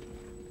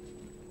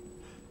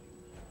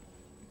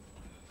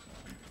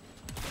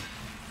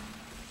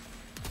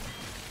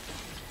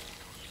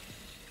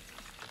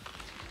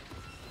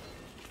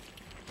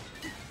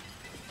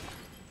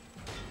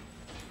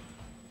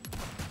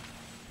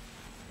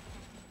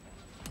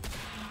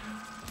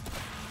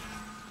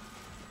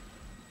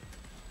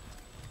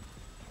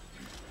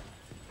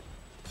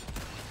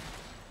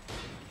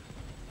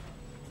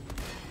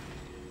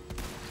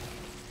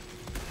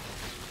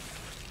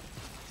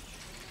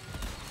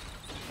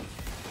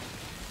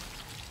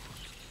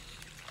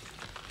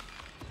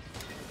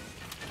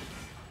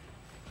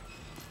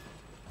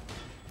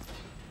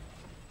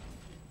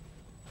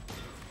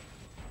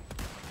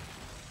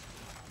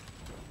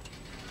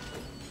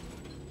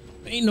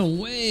 Ain't no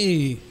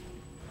way. Hey!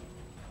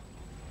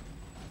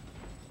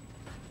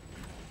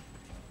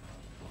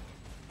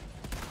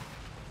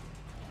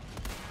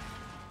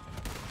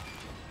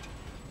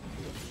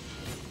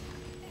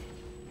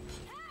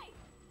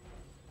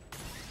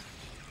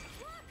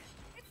 Look!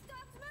 It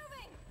stopped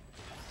moving!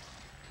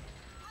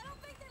 I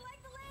don't think they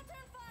like the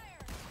lantern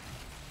fire!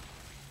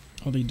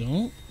 Oh, they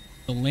don't?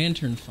 The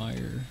lantern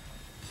fire.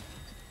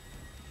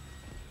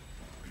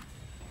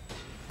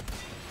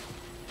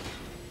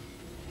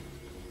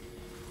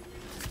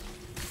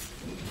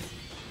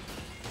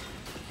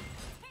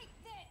 Take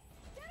this!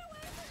 Get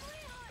away from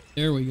Leon!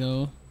 There we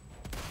go.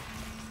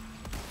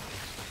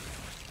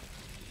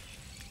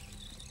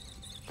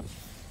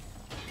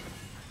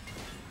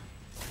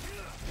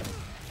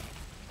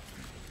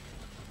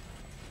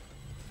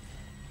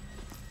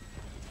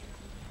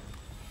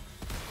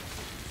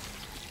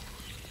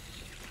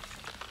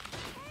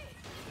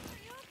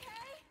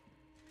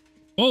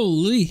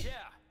 Holy. Yeah.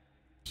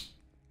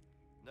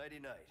 Nighty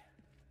night.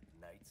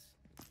 Nights.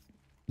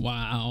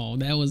 Wow,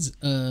 that was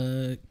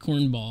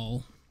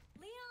cornball.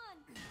 Leon!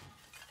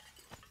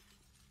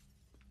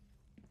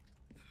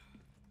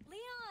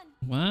 Leon!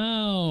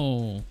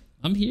 Wow.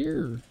 I'm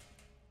here.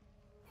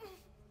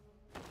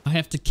 I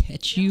have to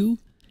catch you.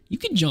 You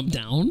can jump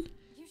down.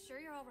 You sure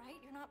you're all right?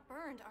 You're not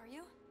burned, are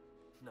you?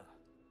 No.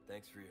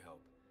 Thanks for your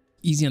help.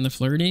 Easy on the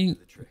flirting.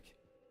 The trick.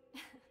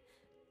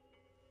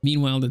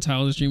 Meanwhile, the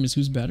title of the stream is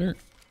who's better?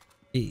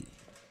 Hey,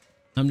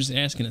 I'm just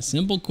asking a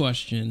simple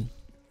question.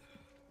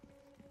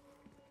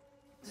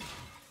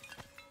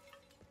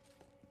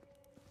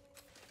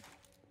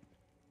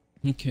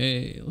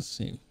 Okay, let's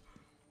see.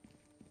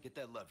 Get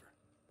that lever.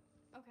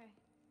 Okay.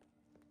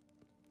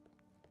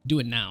 Do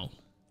it now.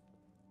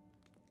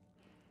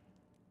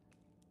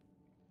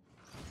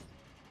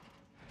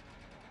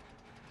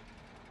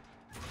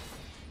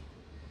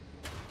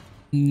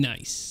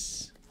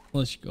 Nice.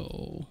 Let's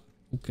go.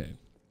 Okay.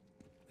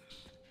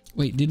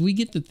 Wait, did we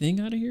get the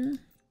thing out of here?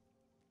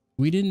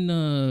 We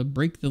didn't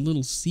break the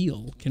little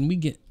seal. Can we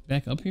get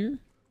back up here?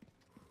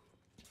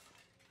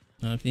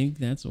 I think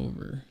that's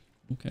over.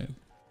 Okay.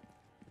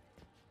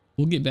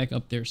 We'll get back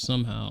up there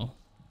somehow.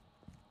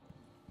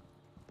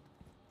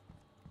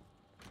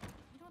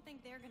 You don't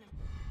think they're gonna...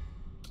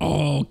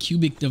 Oh,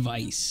 cubic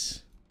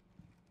device.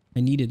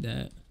 I needed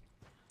that.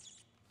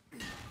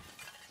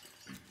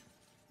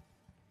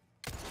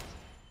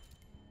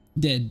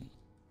 Dead.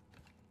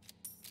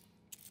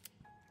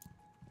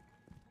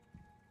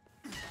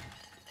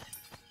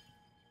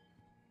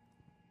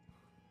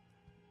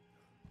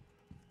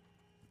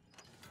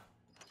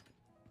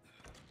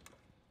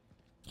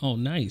 Oh,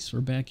 nice.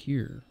 We're back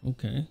here.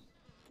 Okay.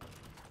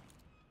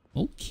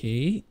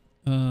 Okay.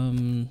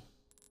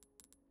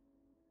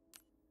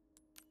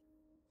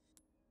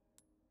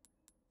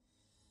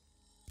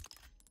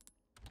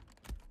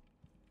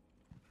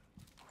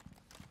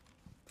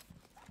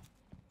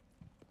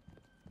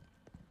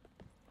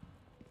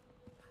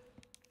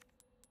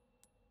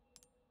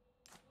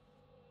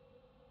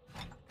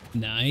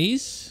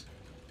 Nice.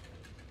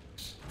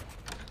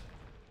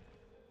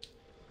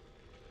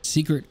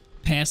 Secret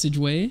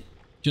passageway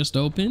just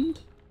opened.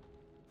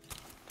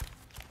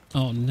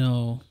 Oh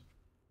no.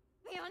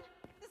 Leon,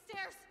 the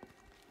stairs!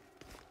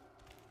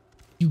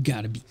 You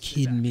gotta be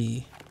kidding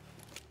me.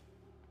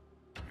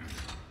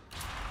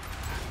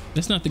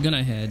 That's not the gun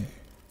I had.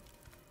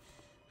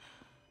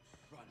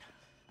 Run.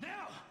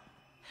 Now!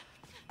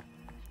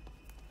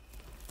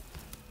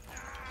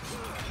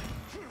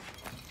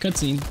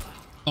 Cutscene.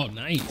 Oh,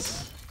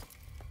 nice.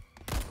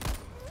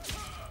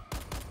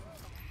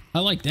 I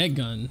like that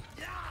gun.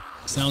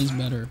 Sounds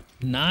better.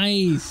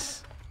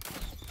 Nice.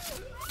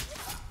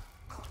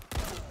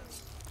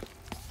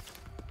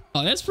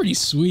 Oh, that's pretty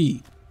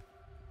sweet.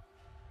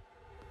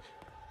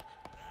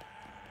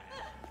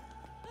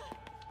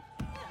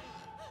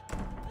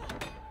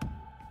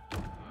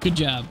 Good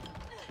job.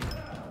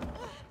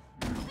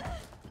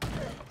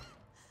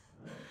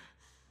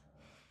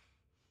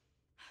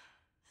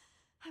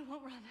 I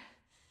won't run.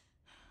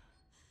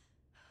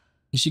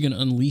 Is she gonna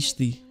unleash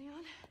the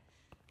Leon?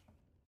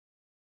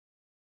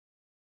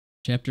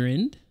 chapter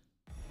end?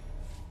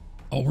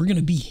 Oh, we're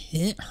gonna be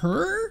hit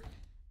her?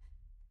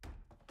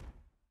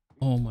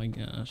 Oh my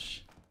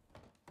gosh.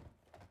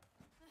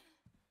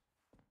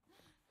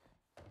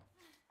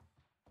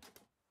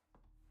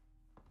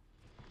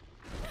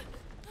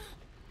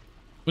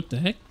 What the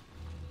heck?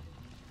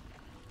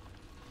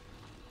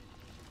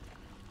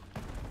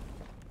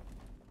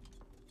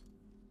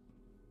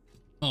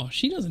 Oh,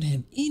 she doesn't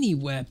have any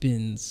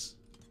weapons.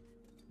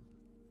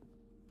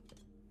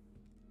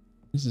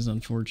 This is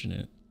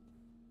unfortunate.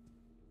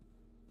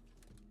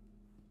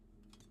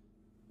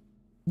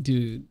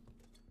 Dude,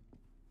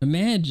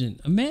 imagine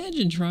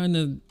trying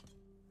to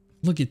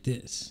look at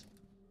this.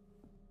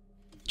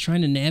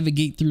 Trying to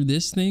navigate through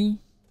this thing.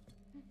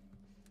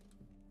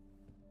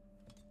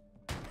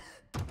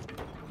 Of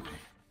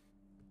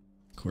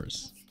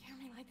course. Don't scare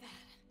me like that.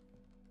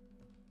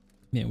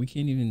 Man, we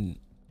can't even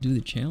do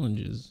the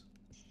challenges.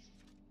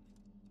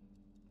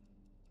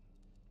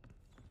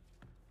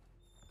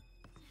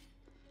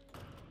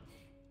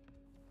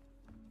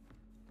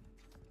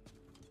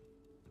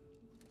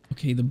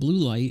 Okay, the blue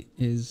light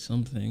is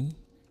something.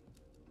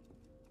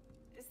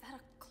 Is that a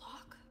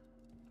clock?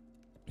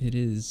 It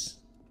is.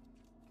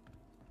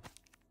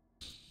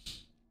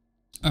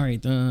 All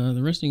right, the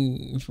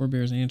resting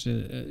forebears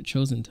answer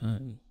chosen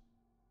time.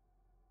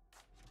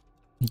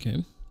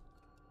 Okay.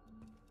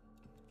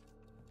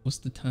 What's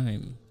the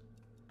time?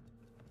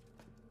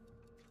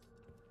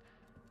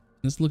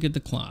 Let's look at the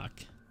clock.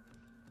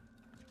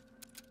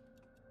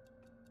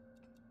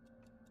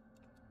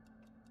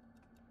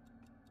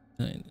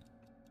 9.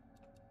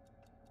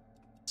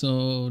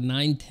 So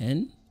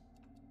 9:10.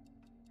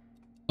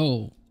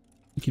 Oh,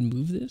 we can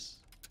move this?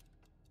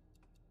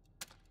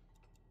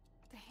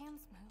 The hands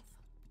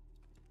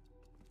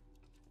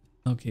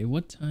move. Okay,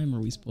 what time are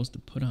we supposed to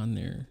put on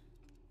there?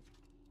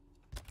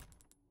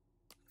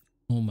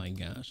 Oh my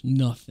gosh,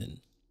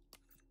 nothing.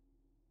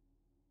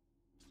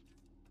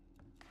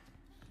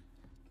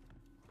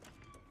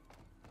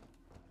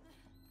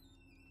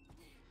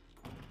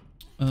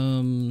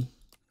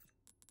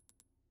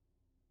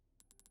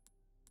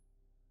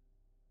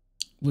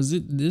 Was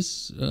it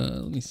this?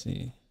 Let me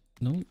see.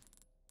 Nope.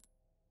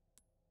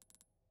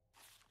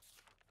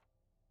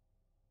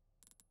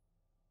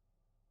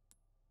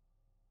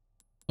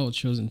 Oh, it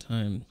shows in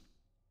time.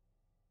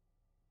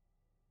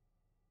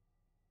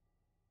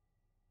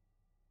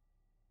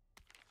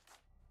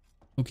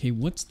 Okay,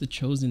 what's the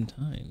chosen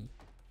time?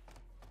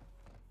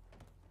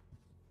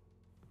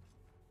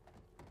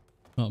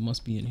 Oh, it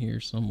must be in here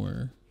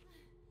somewhere.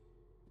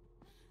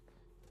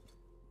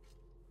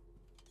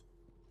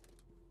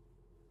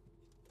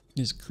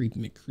 This creep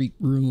McCreep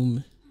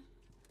room.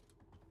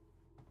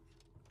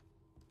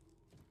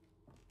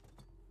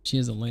 She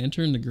has a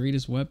lantern, the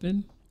greatest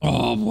weapon.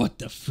 Oh, what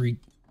the freak.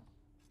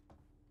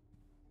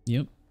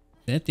 Yep.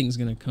 That thing's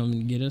gonna come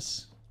and get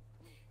us.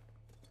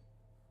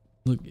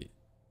 Look at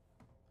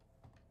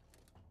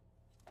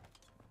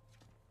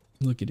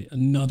it.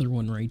 Another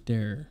one right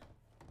there.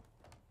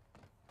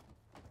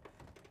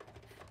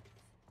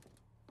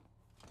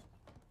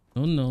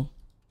 Oh no.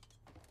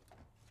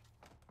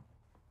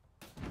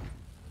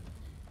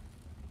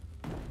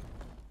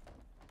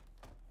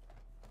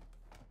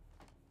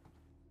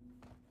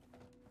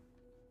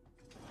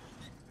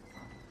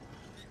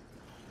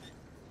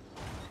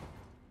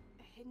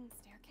 A hidden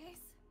staircase?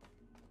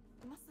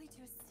 It must lead to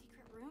a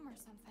secret room or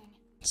something.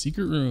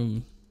 Secret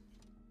room.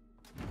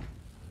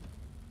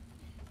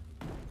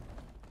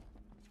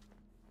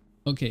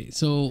 Okay,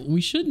 so we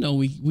should know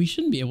we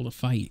shouldn't be able to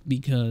fight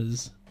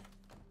because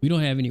we don't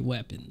have any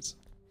weapons.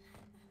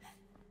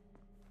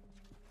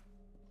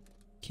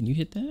 Can you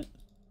hit that?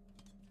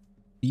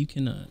 You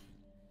cannot.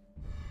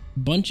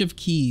 Bunch of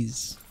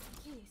keys.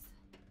 Keys.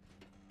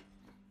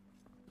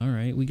 All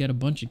right, we got a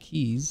bunch of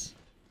keys.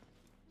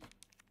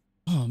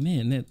 Oh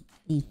man, that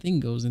little thing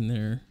goes in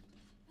there.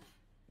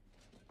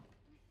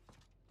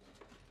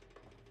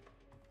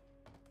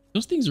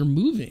 Those things are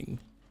moving.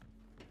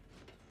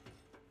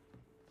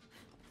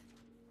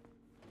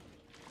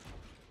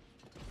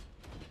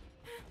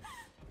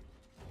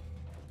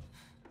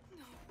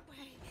 No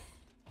way.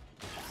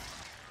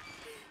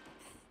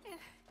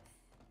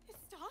 It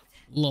stopped?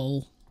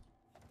 Lol.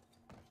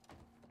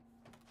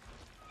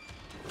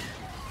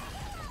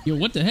 Yo,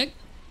 what the heck?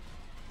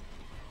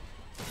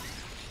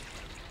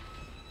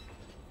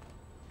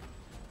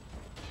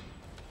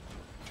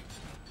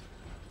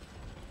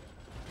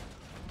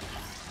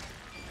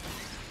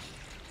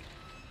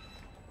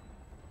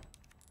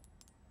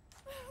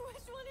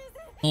 Which one is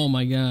it? Oh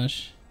my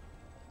gosh.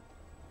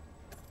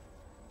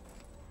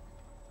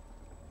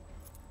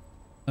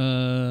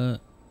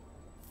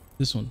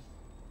 This one.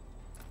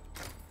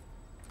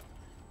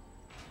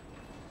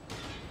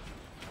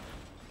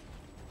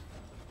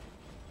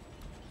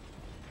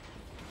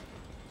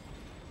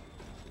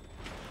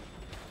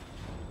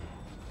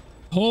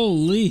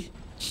 Holy.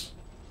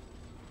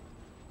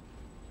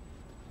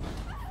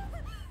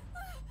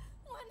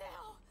 What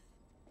now?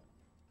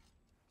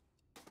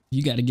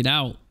 You got to get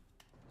out.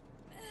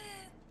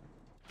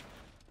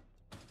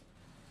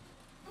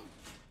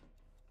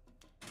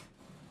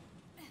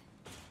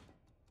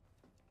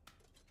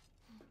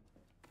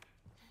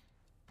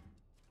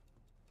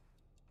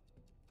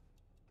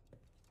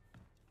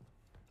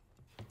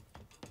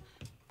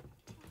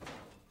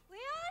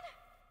 Leon?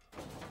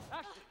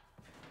 Ashley,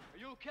 are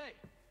you okay?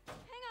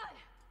 Hang on.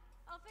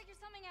 I'll figure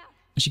something out.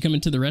 Is she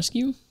coming to the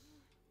rescue?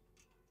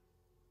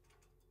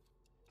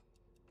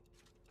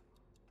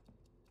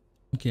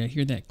 Okay, I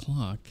hear that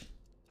clock.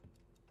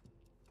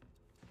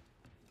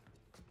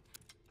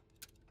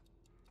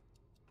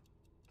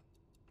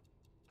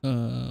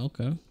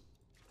 Okay.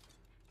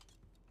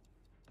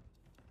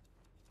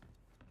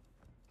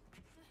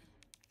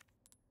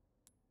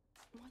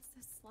 What's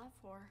this slab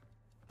for?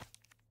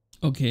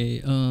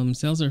 Okay,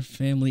 sells our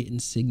family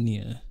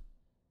insignia.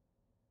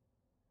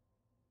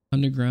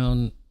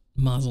 Underground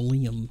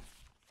mausoleum.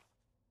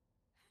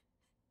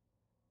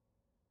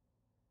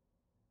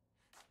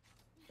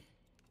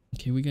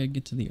 Okay, we gotta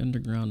get to the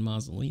underground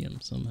mausoleum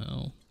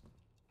somehow.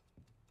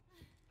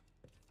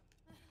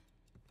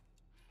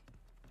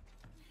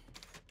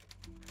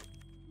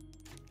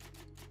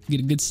 Get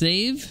a good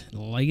save. I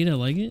like it, I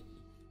like it.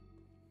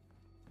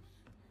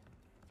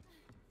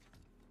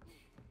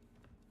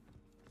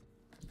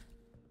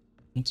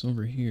 What's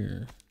over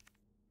here?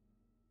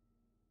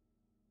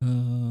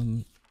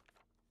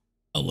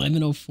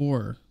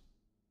 1104.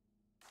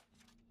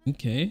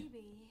 Okay.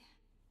 Maybe.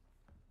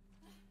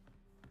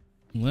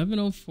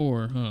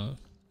 1104, huh?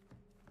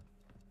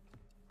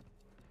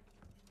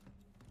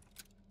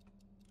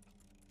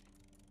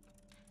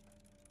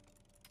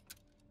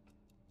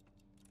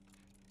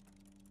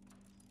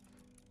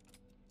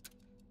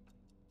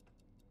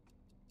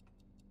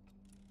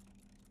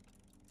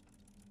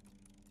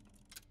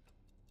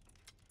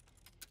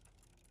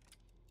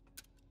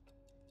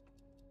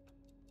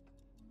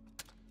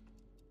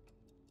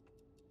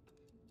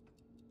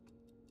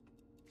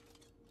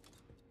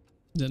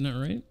 Is that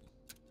not right?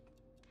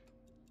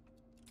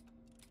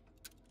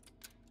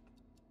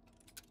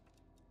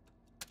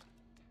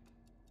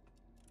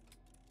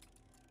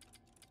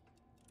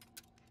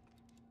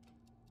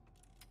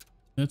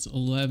 That's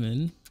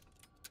 11.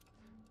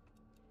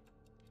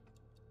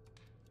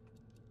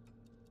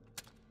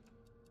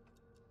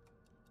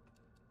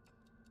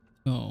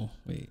 Oh,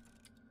 wait.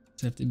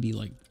 Does it have to be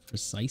like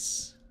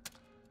precise?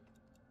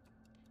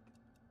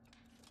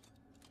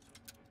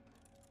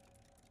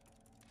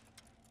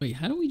 Wait,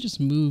 how do we just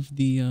move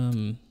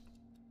the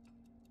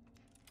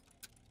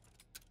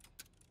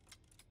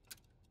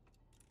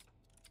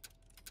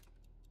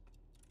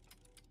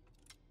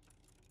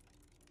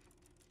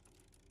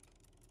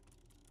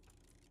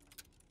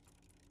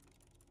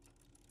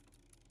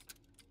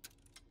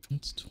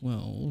It's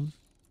 12.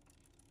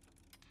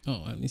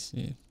 Oh, let me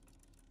see.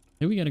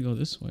 Maybe we gotta go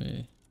this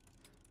way.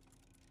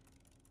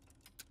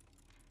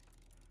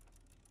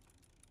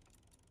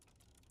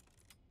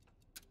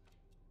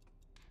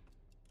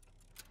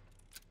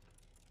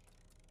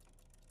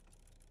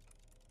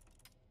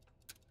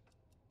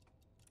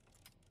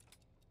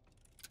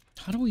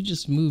 How do we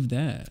just move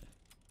that?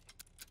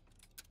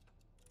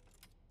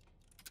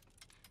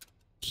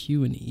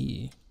 Q and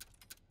E.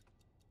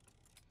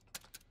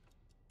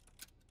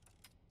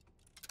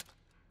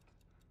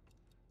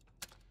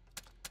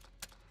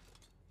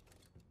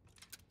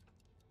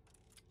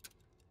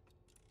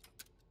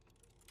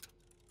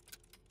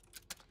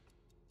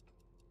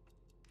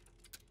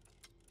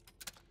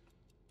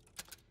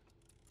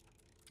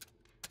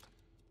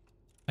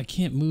 I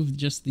can't move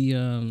just the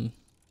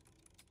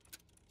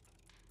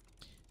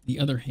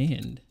other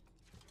hand.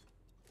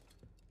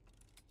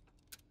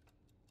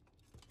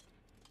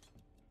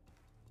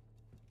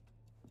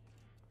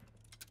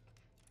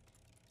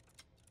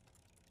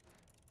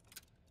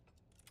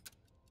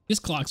 This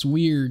clock's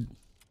weird.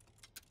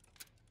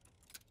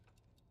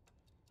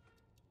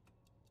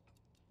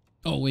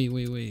 Oh, wait.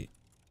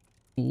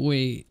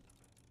 Wait.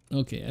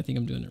 Okay, I think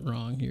I'm doing it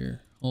wrong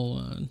here. Hold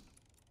on.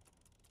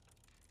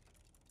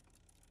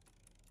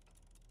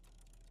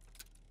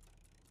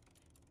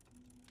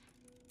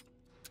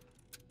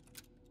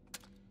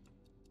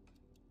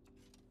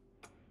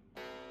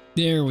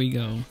 There we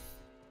go. I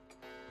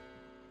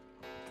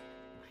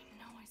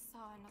know I saw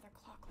another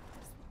clock like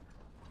this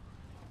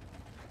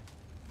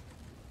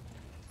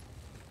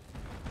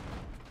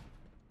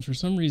one. For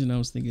some reason, I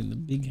was thinking the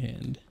big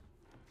hand.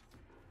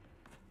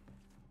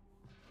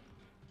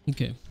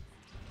 Okay.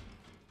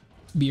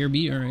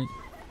 BRB, all right.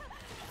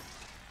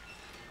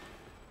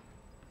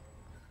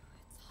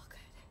 It's all good.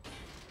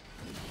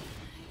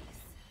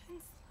 Nice and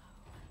slow.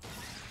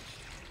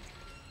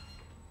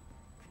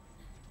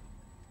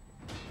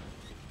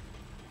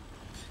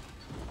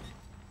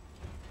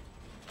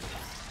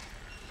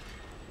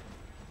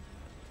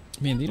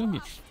 Man, they don't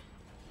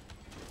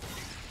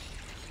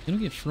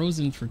get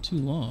frozen for too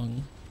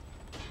long.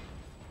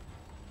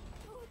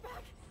 Don't look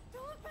back!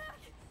 Don't look back!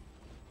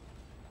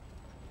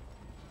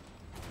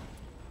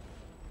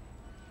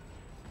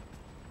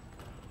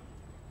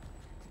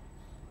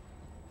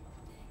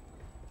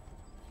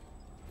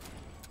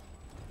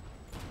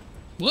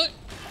 What?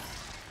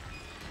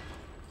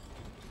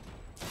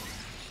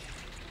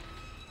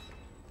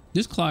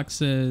 This clock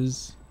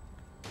says...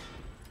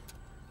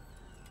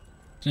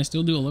 Can I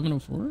still do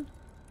 11:04?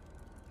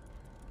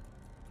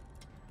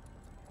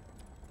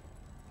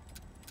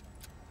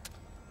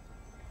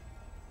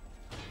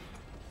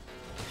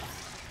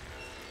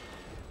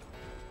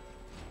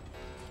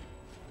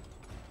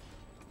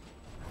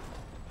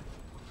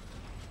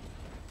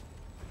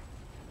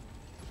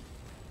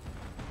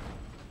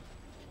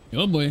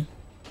 Oh boy.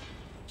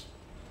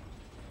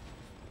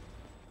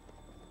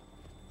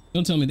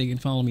 Don't tell me they can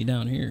follow me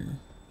down here.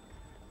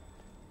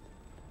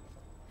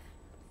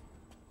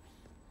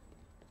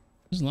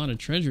 There's a lot of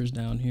treasures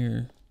down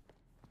here.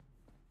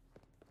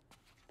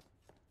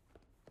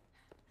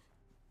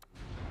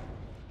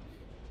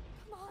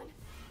 Come on!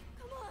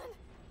 Come on!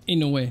 Ain't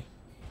no way.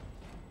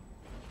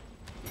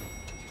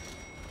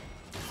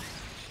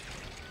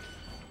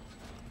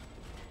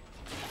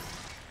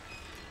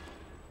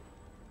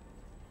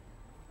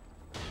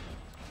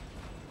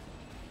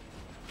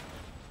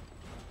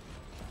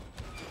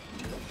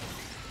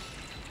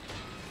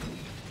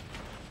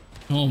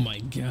 Oh my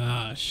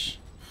gosh.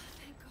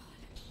 Thank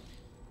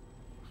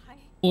God.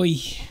 Oi.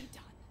 I'm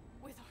done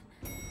with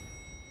armor.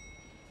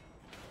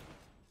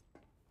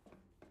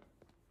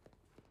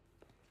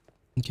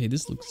 Okay,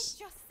 this Didn't I looks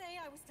just say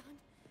I was done?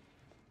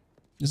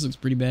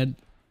 pretty bad.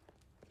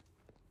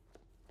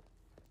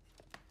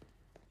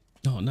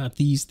 Oh, not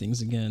these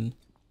things again.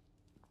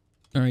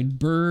 All right,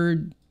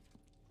 bird,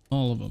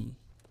 all of them.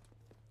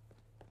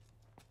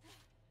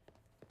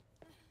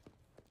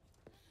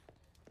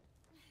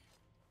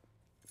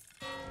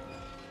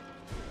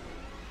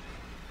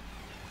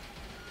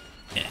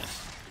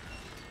 F.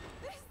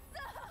 This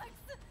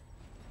sucks!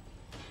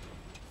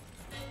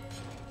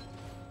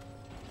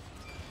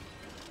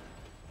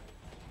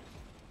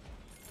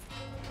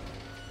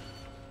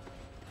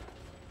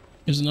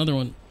 There's another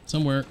one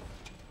somewhere.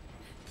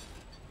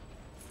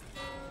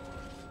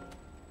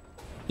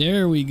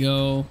 There we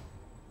go.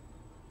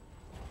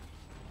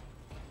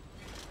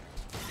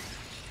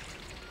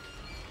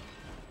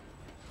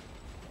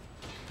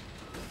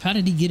 How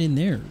did he get in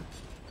there?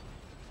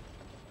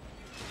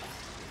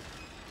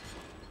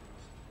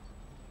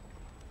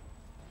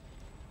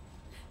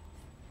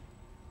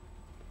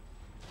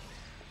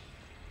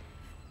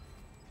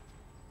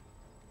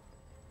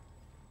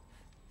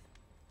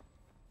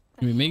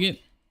 Can we make it?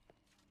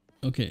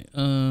 Okay.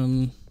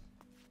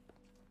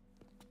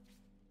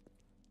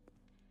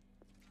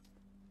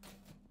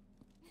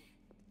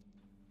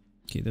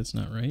 Okay, that's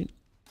not right.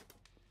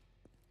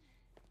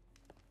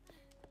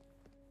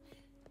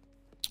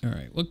 All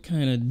right, what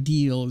kind of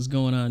deal is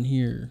going on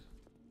here?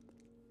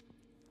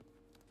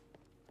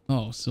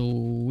 Oh, so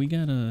we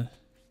gotta...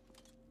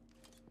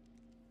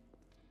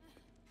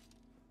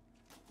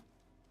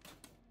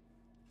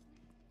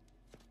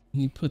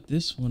 You put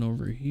this one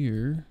over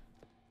here.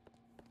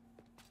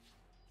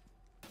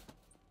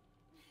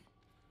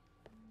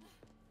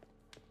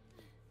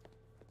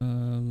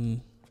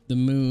 The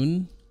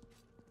moon.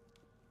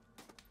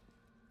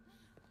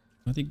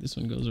 I think this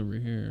one goes over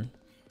here.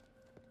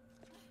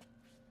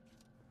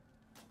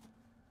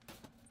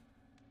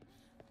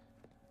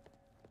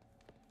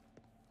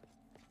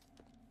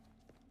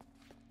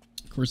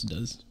 Of course it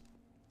does.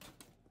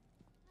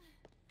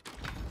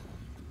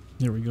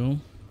 There we go.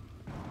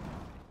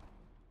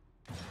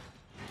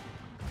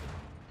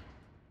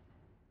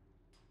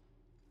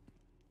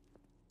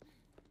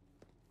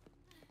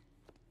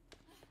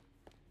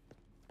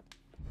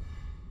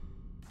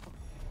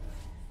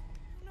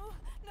 No,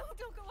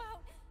 don't go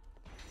out.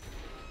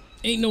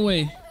 Ain't no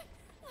way. I've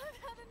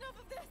had enough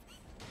of this.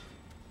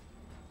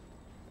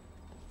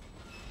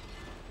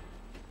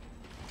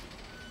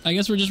 I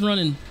guess we're just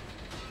running.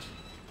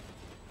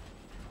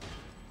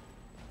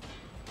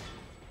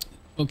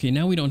 Okay,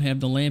 now we don't have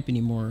the lamp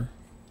anymore.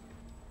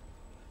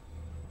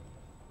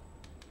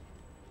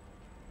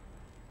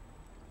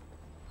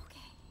 Okay.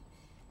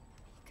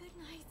 Good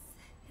nights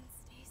and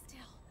stay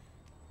still.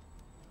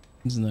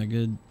 Isn't that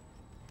good?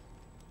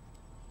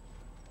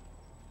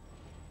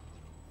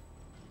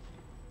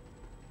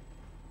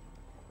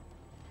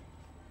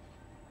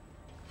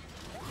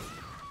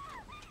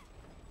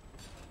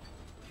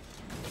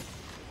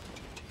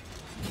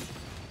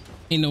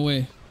 Ain't no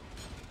way.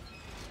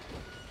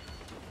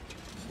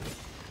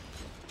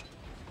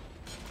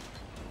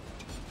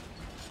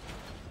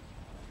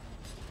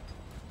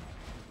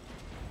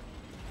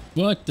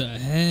 What the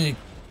heck?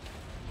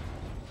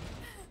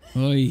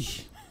 Oy.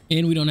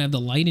 And we don't have the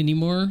light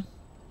anymore.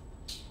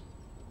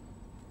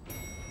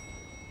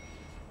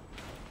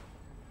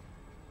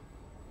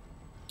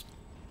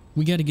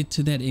 We got to get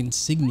to that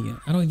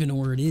insignia. I don't even know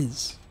where it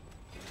is.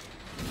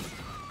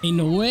 Ain't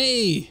no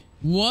way.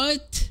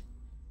 What?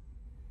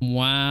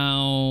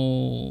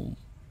 Wow.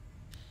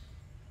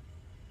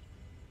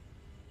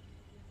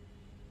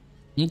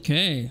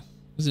 Okay.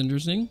 That's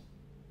interesting.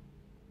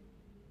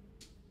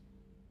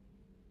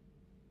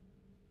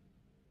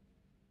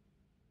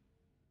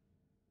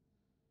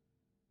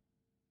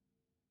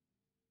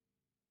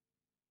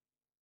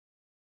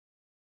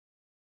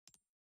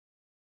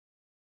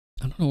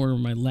 I don't know where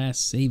my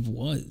last save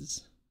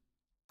was.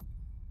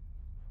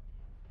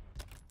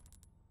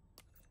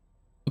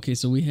 Okay,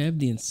 so we have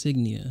the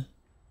insignia.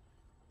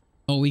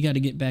 Oh, we got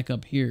to get back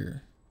up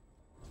here.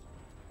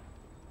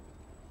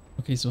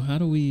 Okay, so how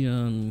do we,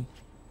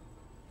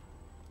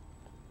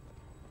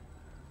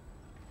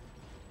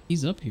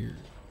 he's up here.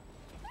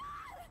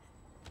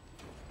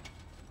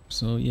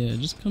 So yeah,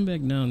 just come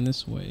back down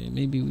this way.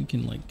 Maybe we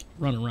can like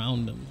run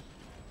around him.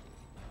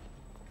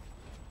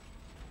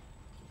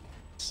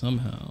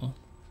 Somehow.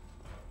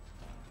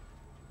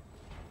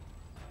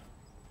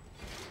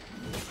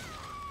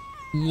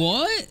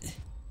 What?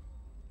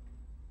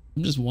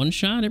 I'm just one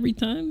shot every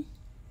time?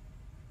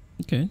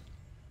 Okay.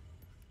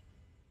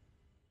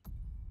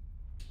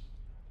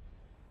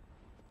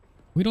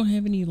 We don't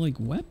have any like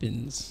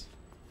weapons.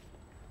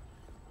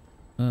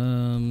 Let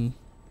me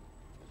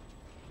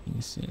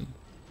see.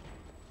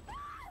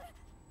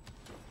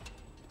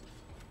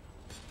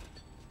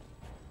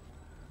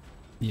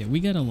 Yeah, we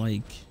gotta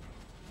like...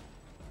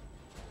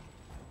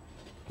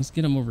 Let's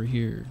get him over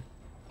here.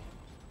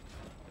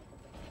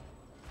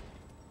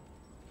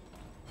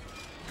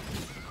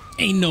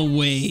 Ain't no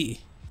way.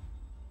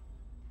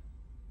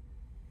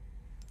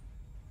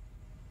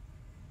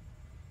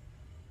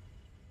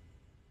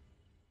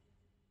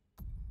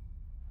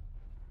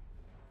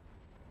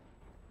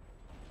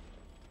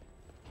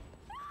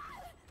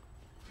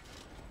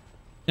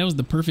 That was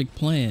the perfect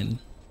plan.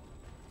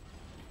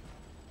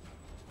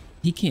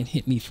 He can't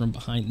hit me from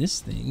behind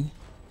this thing.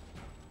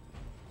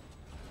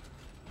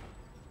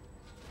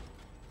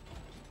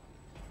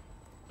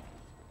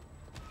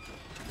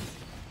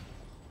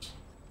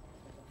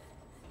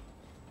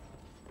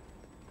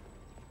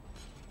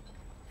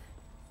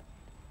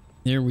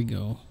 There we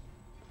go.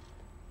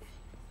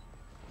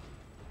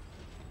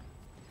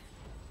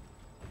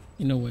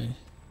 No way.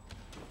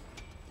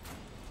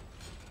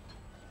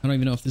 I don't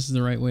even know if this is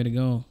the right way to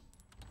go.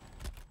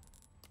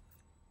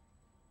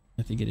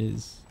 I think it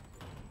is.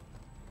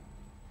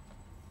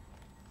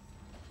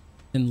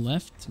 And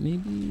left,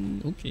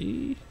 maybe?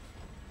 Okay.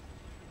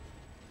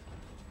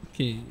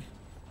 Okay.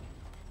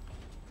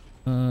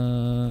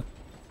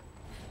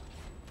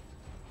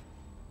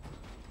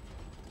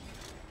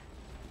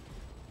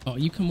 Oh,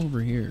 you come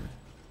over here.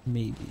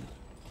 Maybe.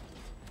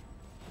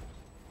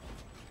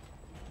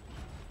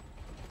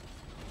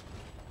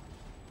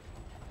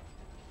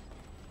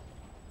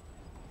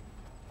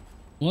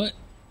 What?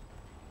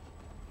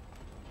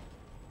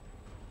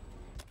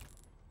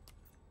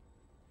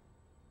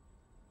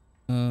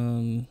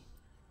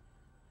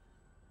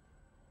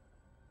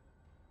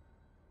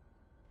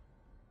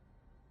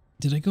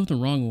 Did I go the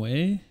wrong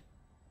way?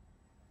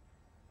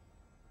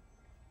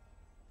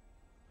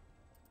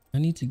 I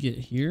need to get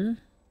here.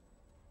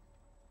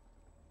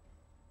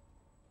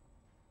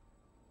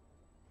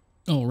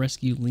 Oh,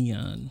 rescue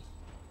Leon.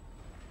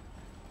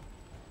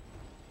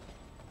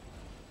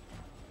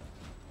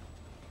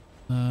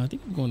 I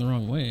think I'm going the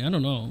wrong way. I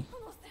don't know.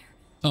 Almost there.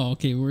 Oh,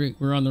 okay,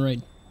 we're on the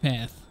right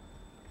path.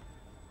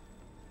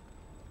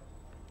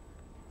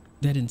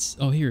 That didn't.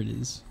 Oh, here it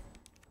is.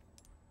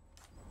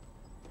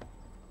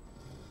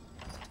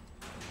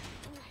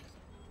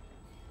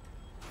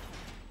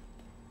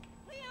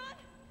 Leon!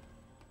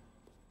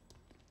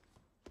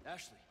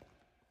 Ashley,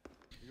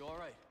 are you all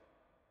right?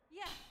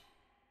 Yeah.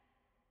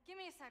 Give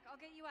me a sec. I'll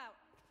get you out.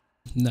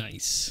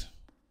 Nice.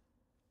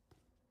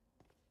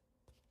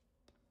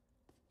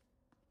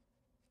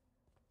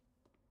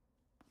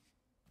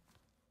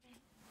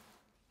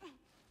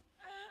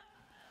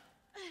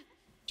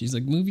 She's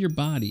like, move your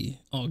body.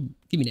 Oh,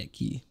 give me that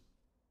key.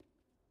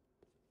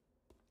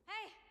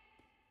 Hey!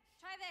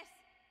 Try this.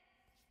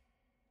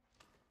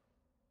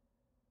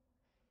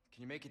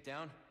 Can you make it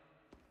down?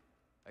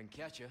 I can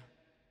catch you.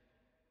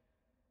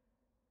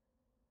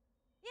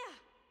 Yeah,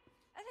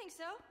 I think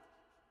so.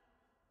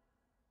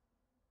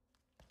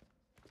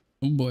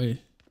 Oh boy.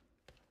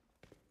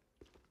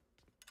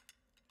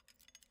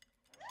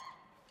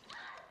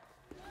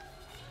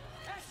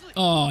 Ashley!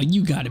 Oh,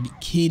 you gotta be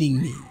kidding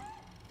me.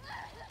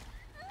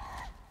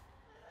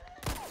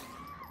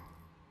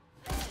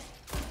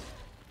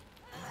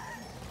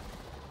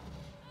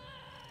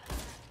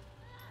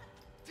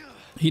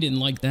 He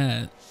didn't like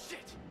that.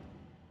 Shit!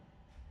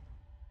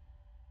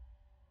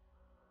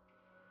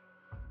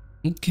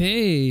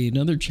 Okay,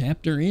 another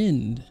chapter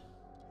end.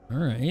 All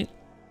right.